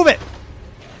 Move it.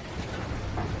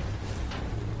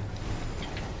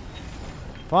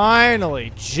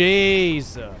 Finally.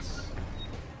 Jesus.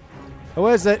 Who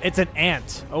is it? It's an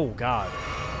ant. Oh, God.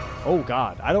 Oh,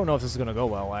 God. I don't know if this is going to go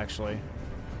well, actually.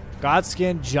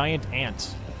 Godskin giant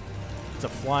ant. It's a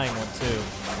flying one, too.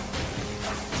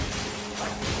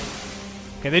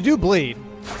 Okay, they do bleed.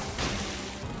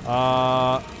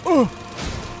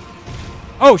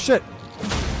 Oh, shit.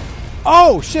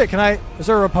 Oh, shit. Can I... Is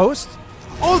there a riposte?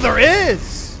 Oh, there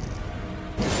is!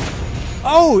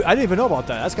 Oh, I didn't even know about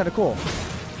that. That's kind of cool.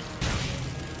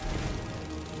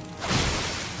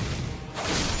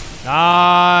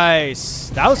 Nice.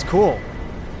 That was cool.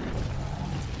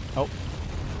 Oh.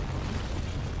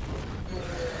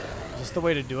 Is this the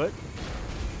way to do it?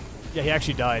 Yeah, he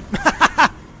actually died.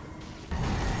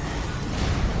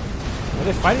 Are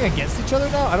they fighting against each other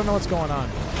now? I don't know what's going on.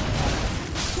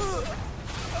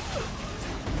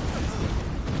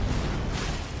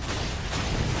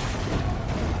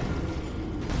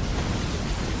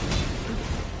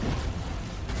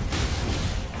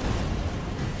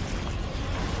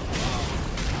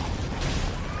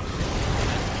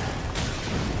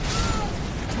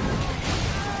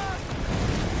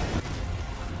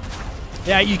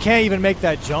 Yeah, you can't even make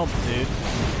that jump, dude.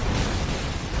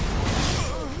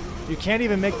 You can't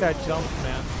even make that jump,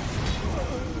 man.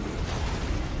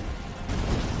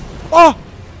 Oh!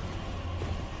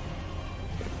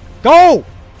 Go!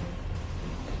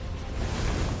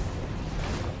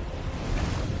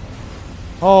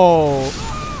 Oh.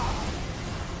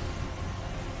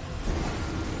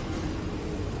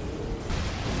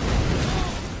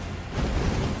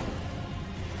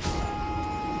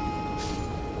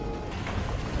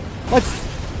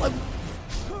 What?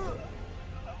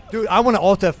 Dude, I want to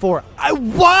alt F4.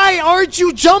 Why aren't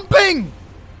you jumping?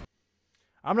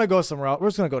 I'm going to go somewhere else. We're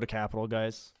just going to go to capital,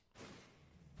 guys.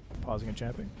 Pausing and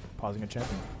champing. Pausing and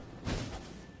champing.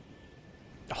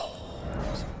 Oh.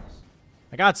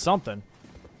 I got something.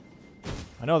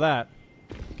 I know that.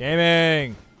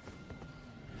 Gaming.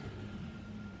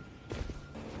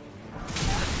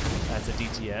 That's a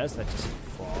DTS. That just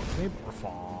fogged me. We're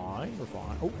fine. We're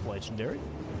fine. Oh, legendary.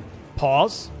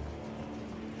 Pause.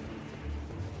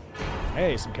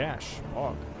 Hey, some cash.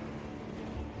 Fog.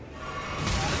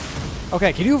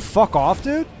 Okay, can you fuck off,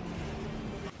 dude?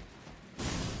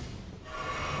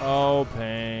 Oh,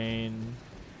 pain.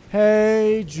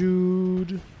 Hey,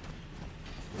 Jude.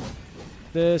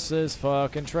 This is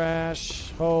fucking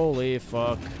trash. Holy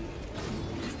fuck.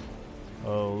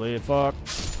 Holy fuck.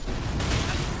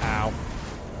 Ow.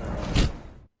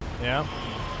 Yeah.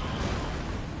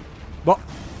 But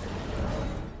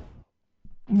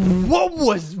what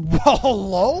was...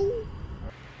 Hello?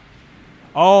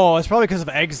 Oh, it's probably because of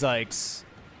egg zykes.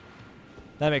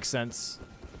 That makes sense.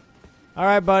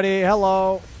 Alright, buddy.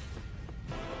 Hello.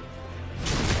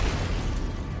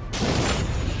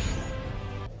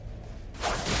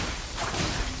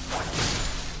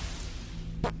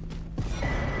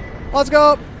 Let's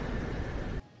go.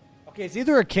 Okay, it's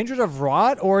either a Kindred of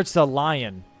Rot or it's a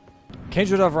lion.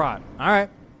 Kindred of Rot. Alright.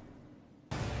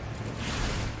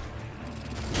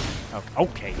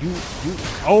 Okay, you,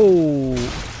 oh.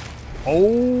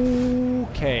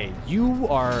 Okay, you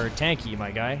are tanky,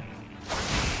 my guy.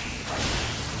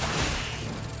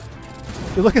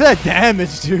 Dude, look at that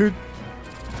damage, dude.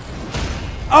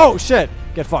 Oh, shit.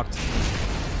 Get fucked.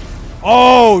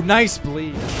 Oh, nice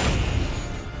bleed.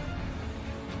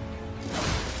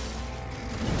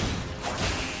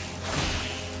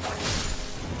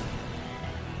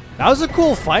 That was a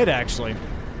cool fight, actually.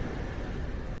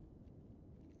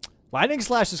 Lightning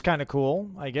Slash is kind of cool,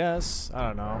 I guess. I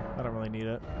don't know. I don't really need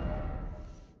it.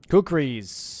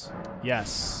 Kukris.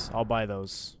 Yes, I'll buy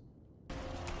those.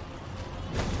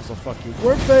 so fuck you.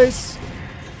 Word face!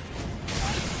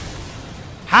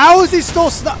 How is he still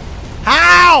stuck?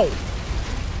 How?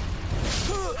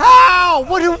 How?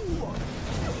 What do...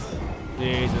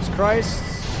 Jesus Christ.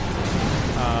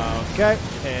 Okay.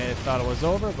 I thought it was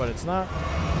over, but it's not.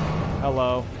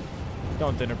 Hello.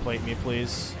 Don't dinner plate me,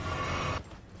 please.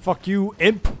 Fuck you,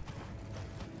 imp.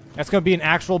 That's gonna be an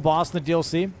actual boss in the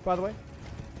DLC, by the way.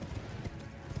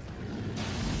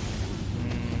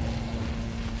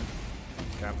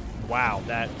 Okay. Wow,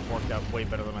 that worked out way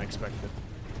better than I expected.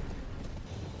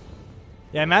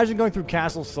 Yeah, imagine going through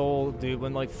Castle Sol, dude,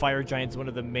 when like Fire Giant's one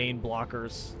of the main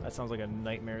blockers. That sounds like a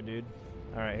nightmare, dude.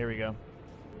 Alright, here we go.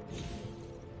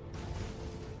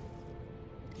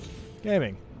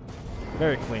 Gaming.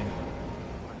 Very clean.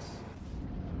 Nice.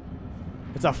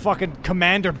 It's a fucking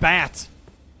Commander Bat.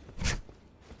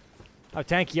 How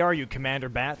tanky are you, Commander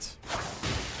Bat?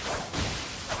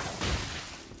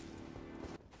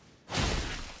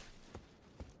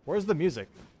 Where's the music?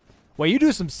 Well, you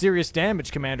do some serious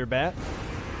damage, Commander Bat.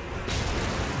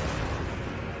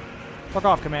 Fuck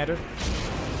off, Commander.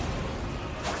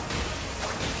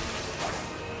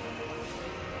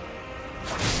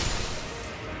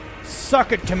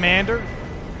 Suck it, Commander.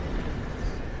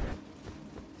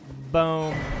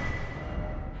 Boom.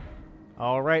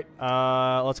 Alright,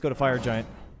 let's go to Fire Giant.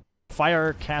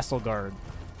 Fire Castle Guard.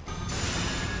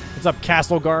 What's up,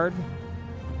 Castle Guard?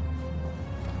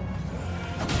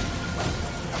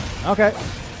 Okay.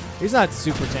 He's not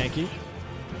super tanky.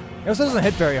 He also doesn't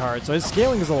hit very hard, so his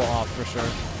scaling is a little off for sure.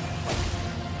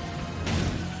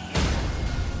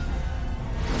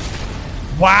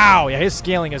 Wow! Yeah, his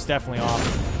scaling is definitely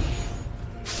off.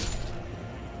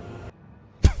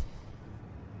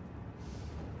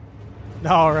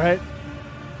 Alright.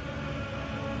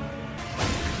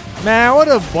 Man, what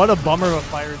a bummer of a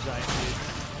Fire Giant, dude.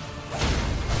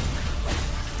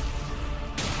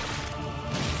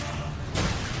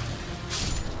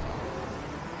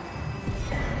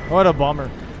 What a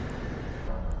bummer.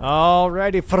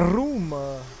 Alrighty, Rune.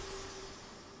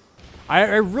 I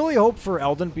really hope for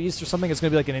Elden Beast or something it's gonna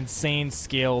be like an insane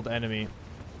scaled enemy.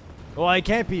 Well, it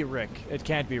can't be Rick. It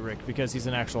can't be Rick because he's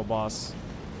an actual boss.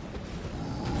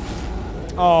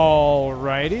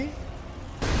 Alrighty.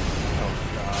 Oh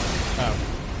god. Oh.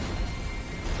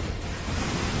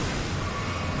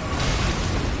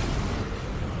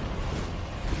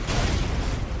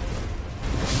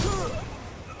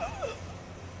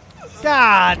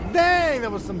 God dang,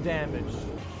 that was some damage.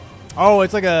 Oh,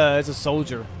 it's a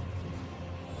soldier.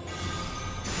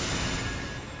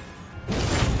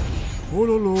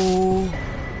 Oh,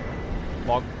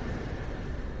 log.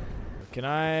 Can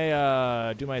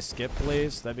I do my skip,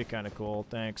 please? That'd be kind of cool.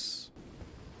 Thanks.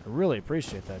 I really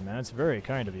appreciate that, man. It's very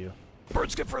kind of you.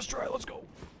 Bird skip first try. Let's go.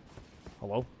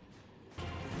 Hello?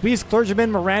 Please,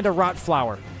 clergyman Miranda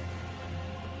Rotflower.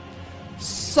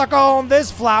 Suck on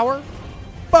this flower.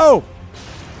 Boom.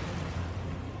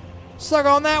 Suck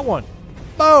on that one.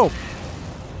 Boom.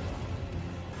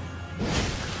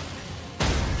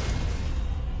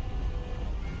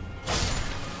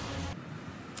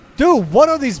 Dude, what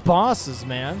are these bosses,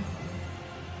 man?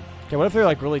 Okay, what if they're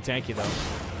like really tanky though?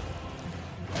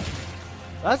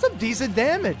 That's some decent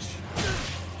damage.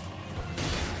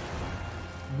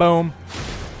 Boom.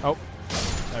 Oh,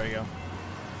 there we go.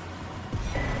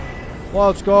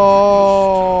 Let's go.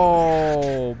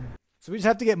 So we just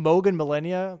have to get Mogan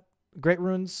Millennia Great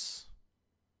Runes.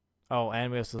 Oh,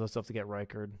 and we also have to get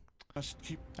Rykard.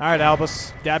 Alright,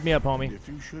 Albus. Dab me up, homie. If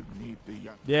you should meet the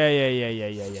young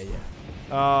Yeah.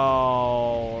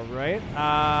 Alright.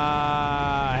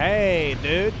 Hey,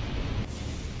 dude.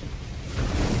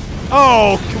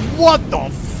 Oh, what the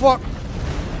fuck?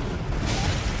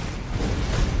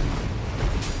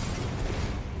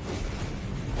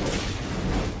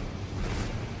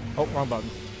 Oh, wrong button.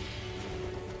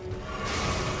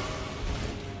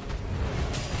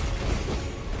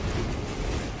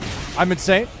 I'm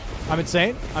insane. I'm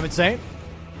insane. I'm insane.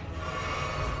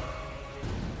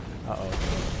 Uh-oh.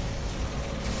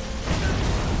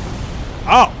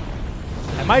 Oh!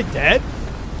 Am I dead?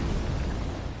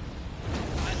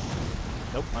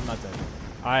 Nope, I'm not dead.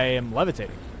 I am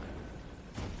levitating.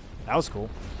 That was cool.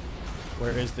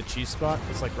 Where is the cheese spot?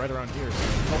 It's like right around here.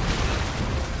 Oh.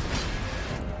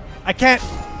 I can't!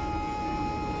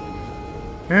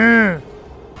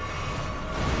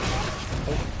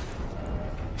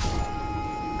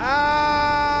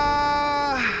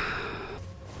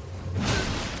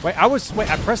 Wait,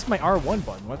 I pressed my R1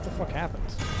 button. What the fuck happened?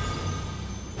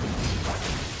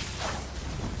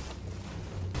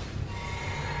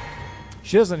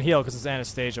 She doesn't heal because it's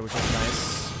Anastasia, which is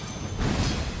nice.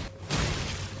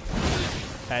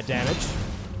 Bad damage.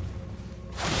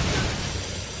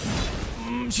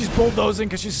 She's bulldozing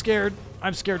because she's scared.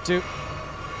 I'm scared too.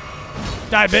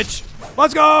 Die, bitch.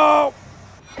 Let's go!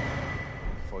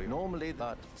 For normally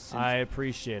that. I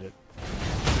appreciate it.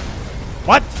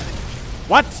 What?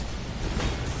 What?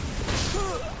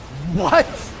 What?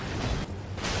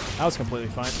 That was completely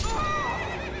fine.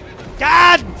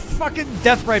 God! Fucking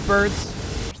death right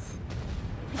birds.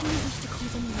 I didn't wish to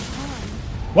cause anyone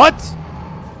harm. What?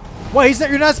 What?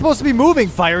 You're not supposed to be moving,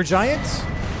 fire giant.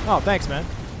 Oh, thanks, man.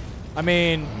 I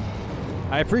mean,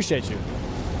 I appreciate you.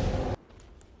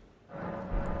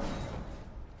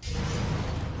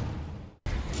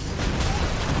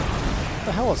 What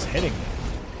the hell is hitting me?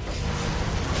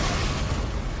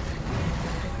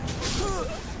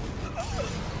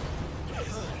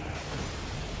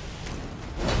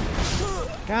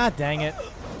 God dang it.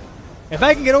 If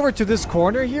I can get over to this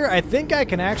corner here, I think I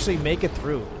can actually make it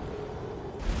through.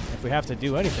 If we have to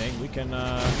do anything, we can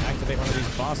activate one of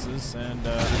these bosses and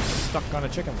I'm stuck on a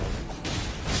chicken leg.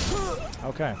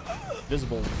 Okay.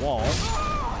 Visible wall.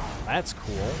 That's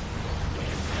cool.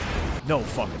 No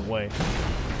fucking way.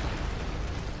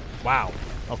 Wow.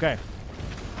 Okay.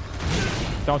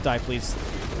 Don't die, please.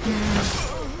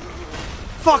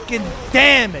 Fucking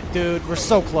damn it, dude. We're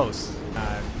so close.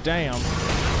 Damn.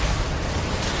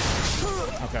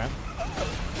 Okay.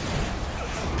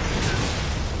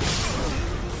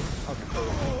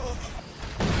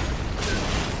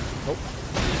 Nope.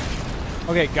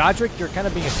 Okay, Godric, you're kind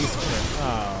of being a piece of shit.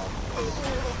 Oh.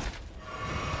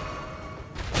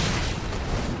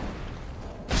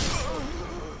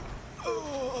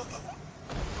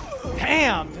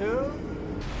 Damn, dude.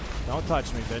 Don't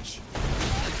touch me, bitch.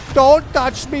 Don't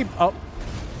touch me. Oh.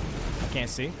 I can't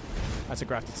see. That's a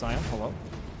grafted scion. Hello.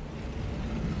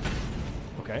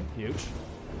 Okay, huge.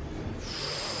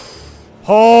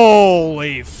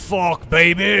 Holy fuck,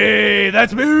 baby!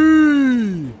 That's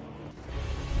me!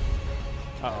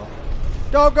 Uh-oh.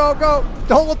 Go, go, go!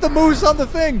 Don't let the moose on the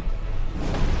thing!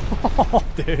 Oh,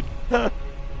 dude.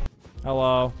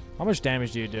 Hello. How much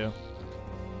damage do you do?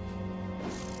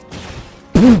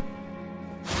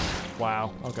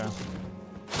 Wow, okay.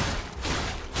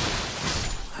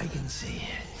 I can see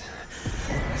it.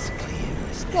 As clear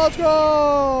as day. Let's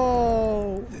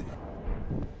go!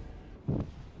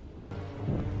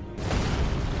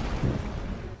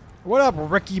 What up,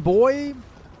 Ricky boy?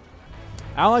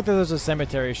 I don't like that there's a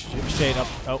cemetery shade up.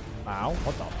 Oh, ow.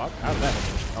 What the fuck? How did that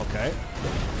hit me? Okay.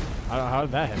 How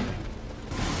did that hit me?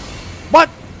 What?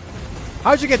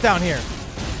 How'd you get down here?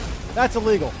 That's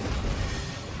illegal.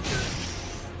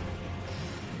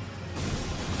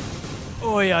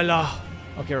 Oh, yeah, la.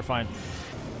 Okay, we're fine.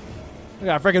 We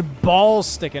got freaking balls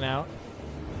sticking out.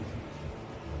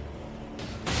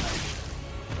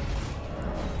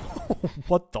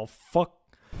 What the fuck?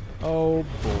 Oh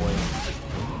boy.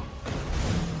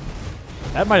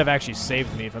 That might have actually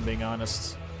saved me, if I'm being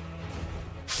honest.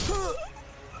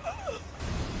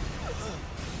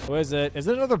 What is it? Is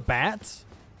it another bat?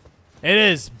 It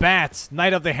is! Bat!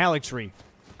 Knight of the Halictree.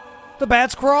 The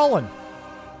bat's crawling!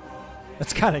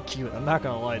 That's kind of cute, I'm not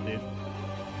gonna lie, dude.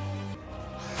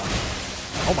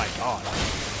 Oh my god.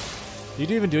 Did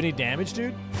you even do any damage,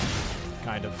 dude?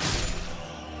 Kind of.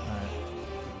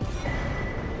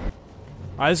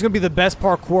 Alright, this is gonna be the best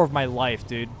parkour of my life,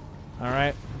 dude.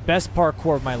 Alright? Best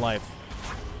parkour of my life.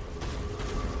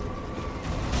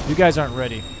 You guys aren't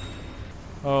ready.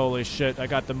 Holy shit, I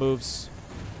got the moves.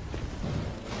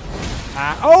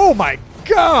 Ah, oh my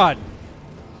god!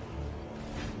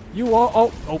 You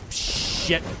all. Oh,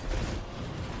 shit.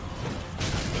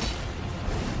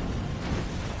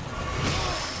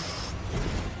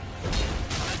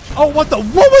 Oh, what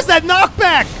was that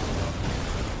knockback?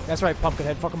 That's right,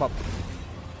 Pumpkinhead, fuck him up.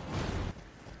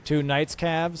 2 Knights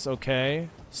Calves, okay.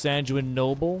 Sanguine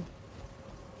Noble.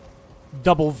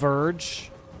 Double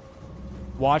Verge.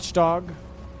 Watchdog.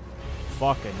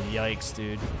 Fucking yikes,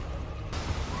 dude.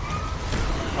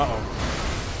 Uh-oh.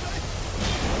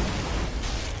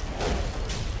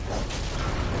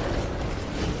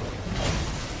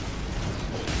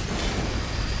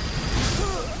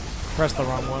 Press the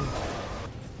wrong one.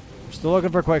 Still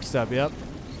looking for quick step, yep.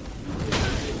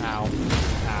 Ow.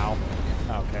 Ow.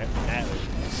 Okay.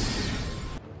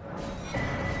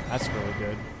 That's really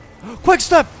good. Quick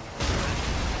step!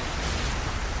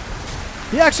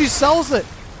 He actually sells it!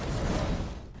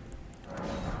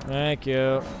 Thank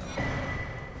you.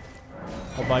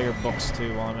 I'll buy your books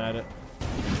too while I'm at it.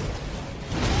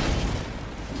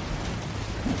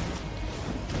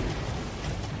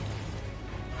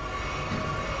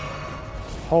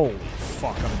 Holy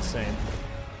fuck, I'm insane.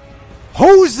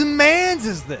 Whose mans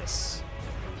is this?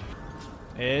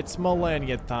 It's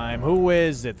Millennia time. Who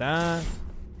is it, huh?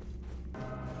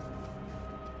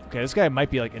 Okay, this guy might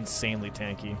be like insanely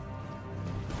tanky.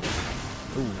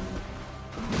 Ooh.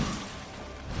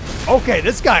 Okay,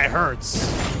 this guy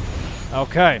hurts.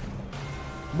 Okay.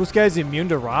 This guy's immune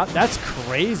to rot? That's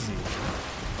crazy.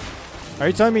 Are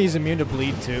you telling me he's immune to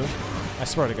bleed too? I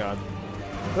swear to God.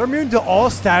 They're immune to all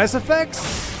status effects?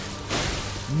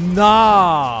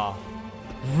 Nah.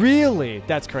 Really?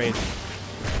 That's crazy.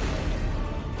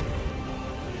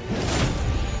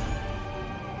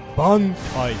 Bun.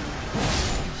 Oi.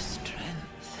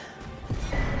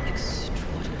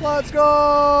 Let's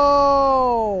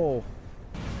go!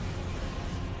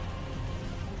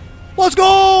 Let's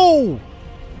go!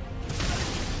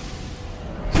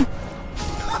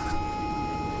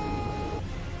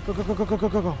 Go, go, go, go, go, go,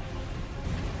 go, go.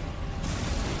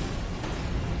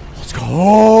 Let's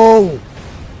go!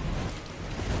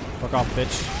 Fuck off,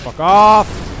 bitch. Fuck off!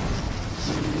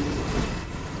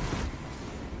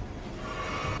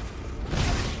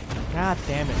 God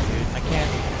damn it, dude. I can't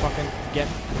fucking get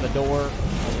to the door.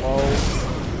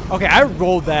 Hello? Okay, I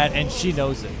rolled that and she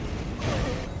knows it.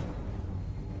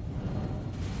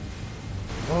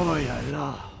 Oh,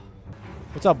 yeah.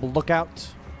 What's up, lookout?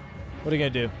 What are you gonna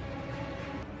do?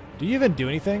 Do you even do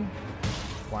anything?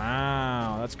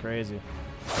 Wow, that's crazy.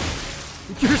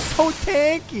 You're so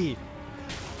tanky!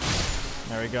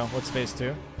 There we go. What's phase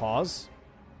 2? Pause.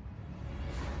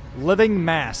 Living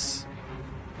mass.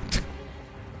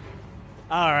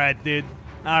 Alright, dude.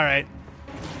 Alright.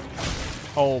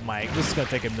 Oh my, this is gonna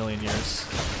take a million years.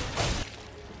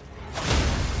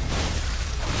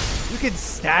 You can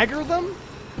stagger them?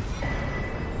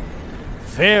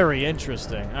 Very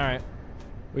interesting. Alright.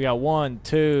 We got 1,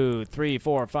 2, 3,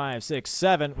 4, 5, 6,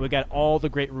 7. We got all the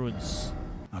great runes.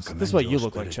 This is what you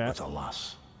look like, chat.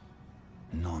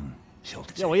 None shall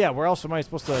Yeah, well, yeah, where else am I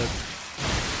supposed to...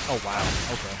 Oh, wow.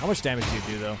 Okay. How much damage do you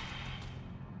do, though?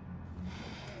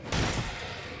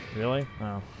 Really?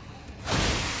 Oh.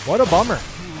 What a bummer.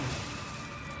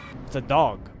 It's a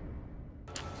dog.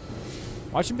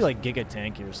 Why should it be like Giga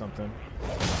Tanky or something?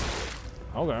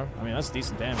 Okay. I mean, that's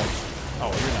decent damage. Oh,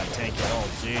 you're not tanky at all.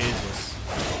 Jesus.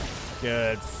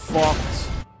 Good. Fucked.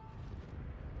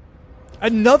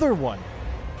 Another one.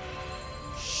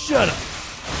 Shut up.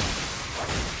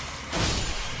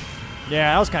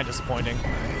 Yeah, that was kind of disappointing.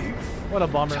 What a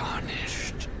bummer.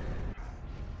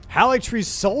 Halictree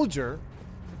Soldier.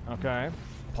 Okay.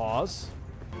 Pause.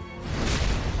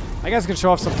 I guess I can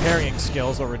show off some parrying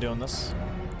skills while we're doing this.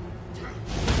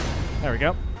 There we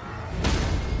go.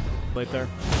 Right there.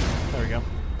 There we go.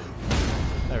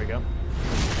 There we go.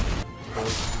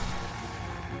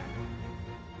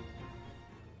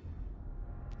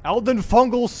 Elden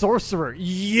Fungal Sorcerer.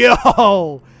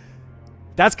 Yo!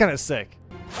 That's kind of sick.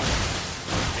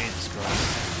 Jesus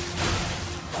Christ.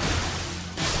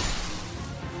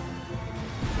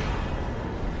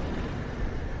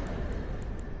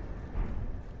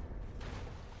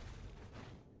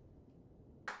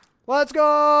 Let's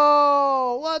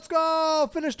go! Let's go!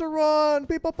 Finish the run!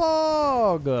 People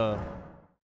pog!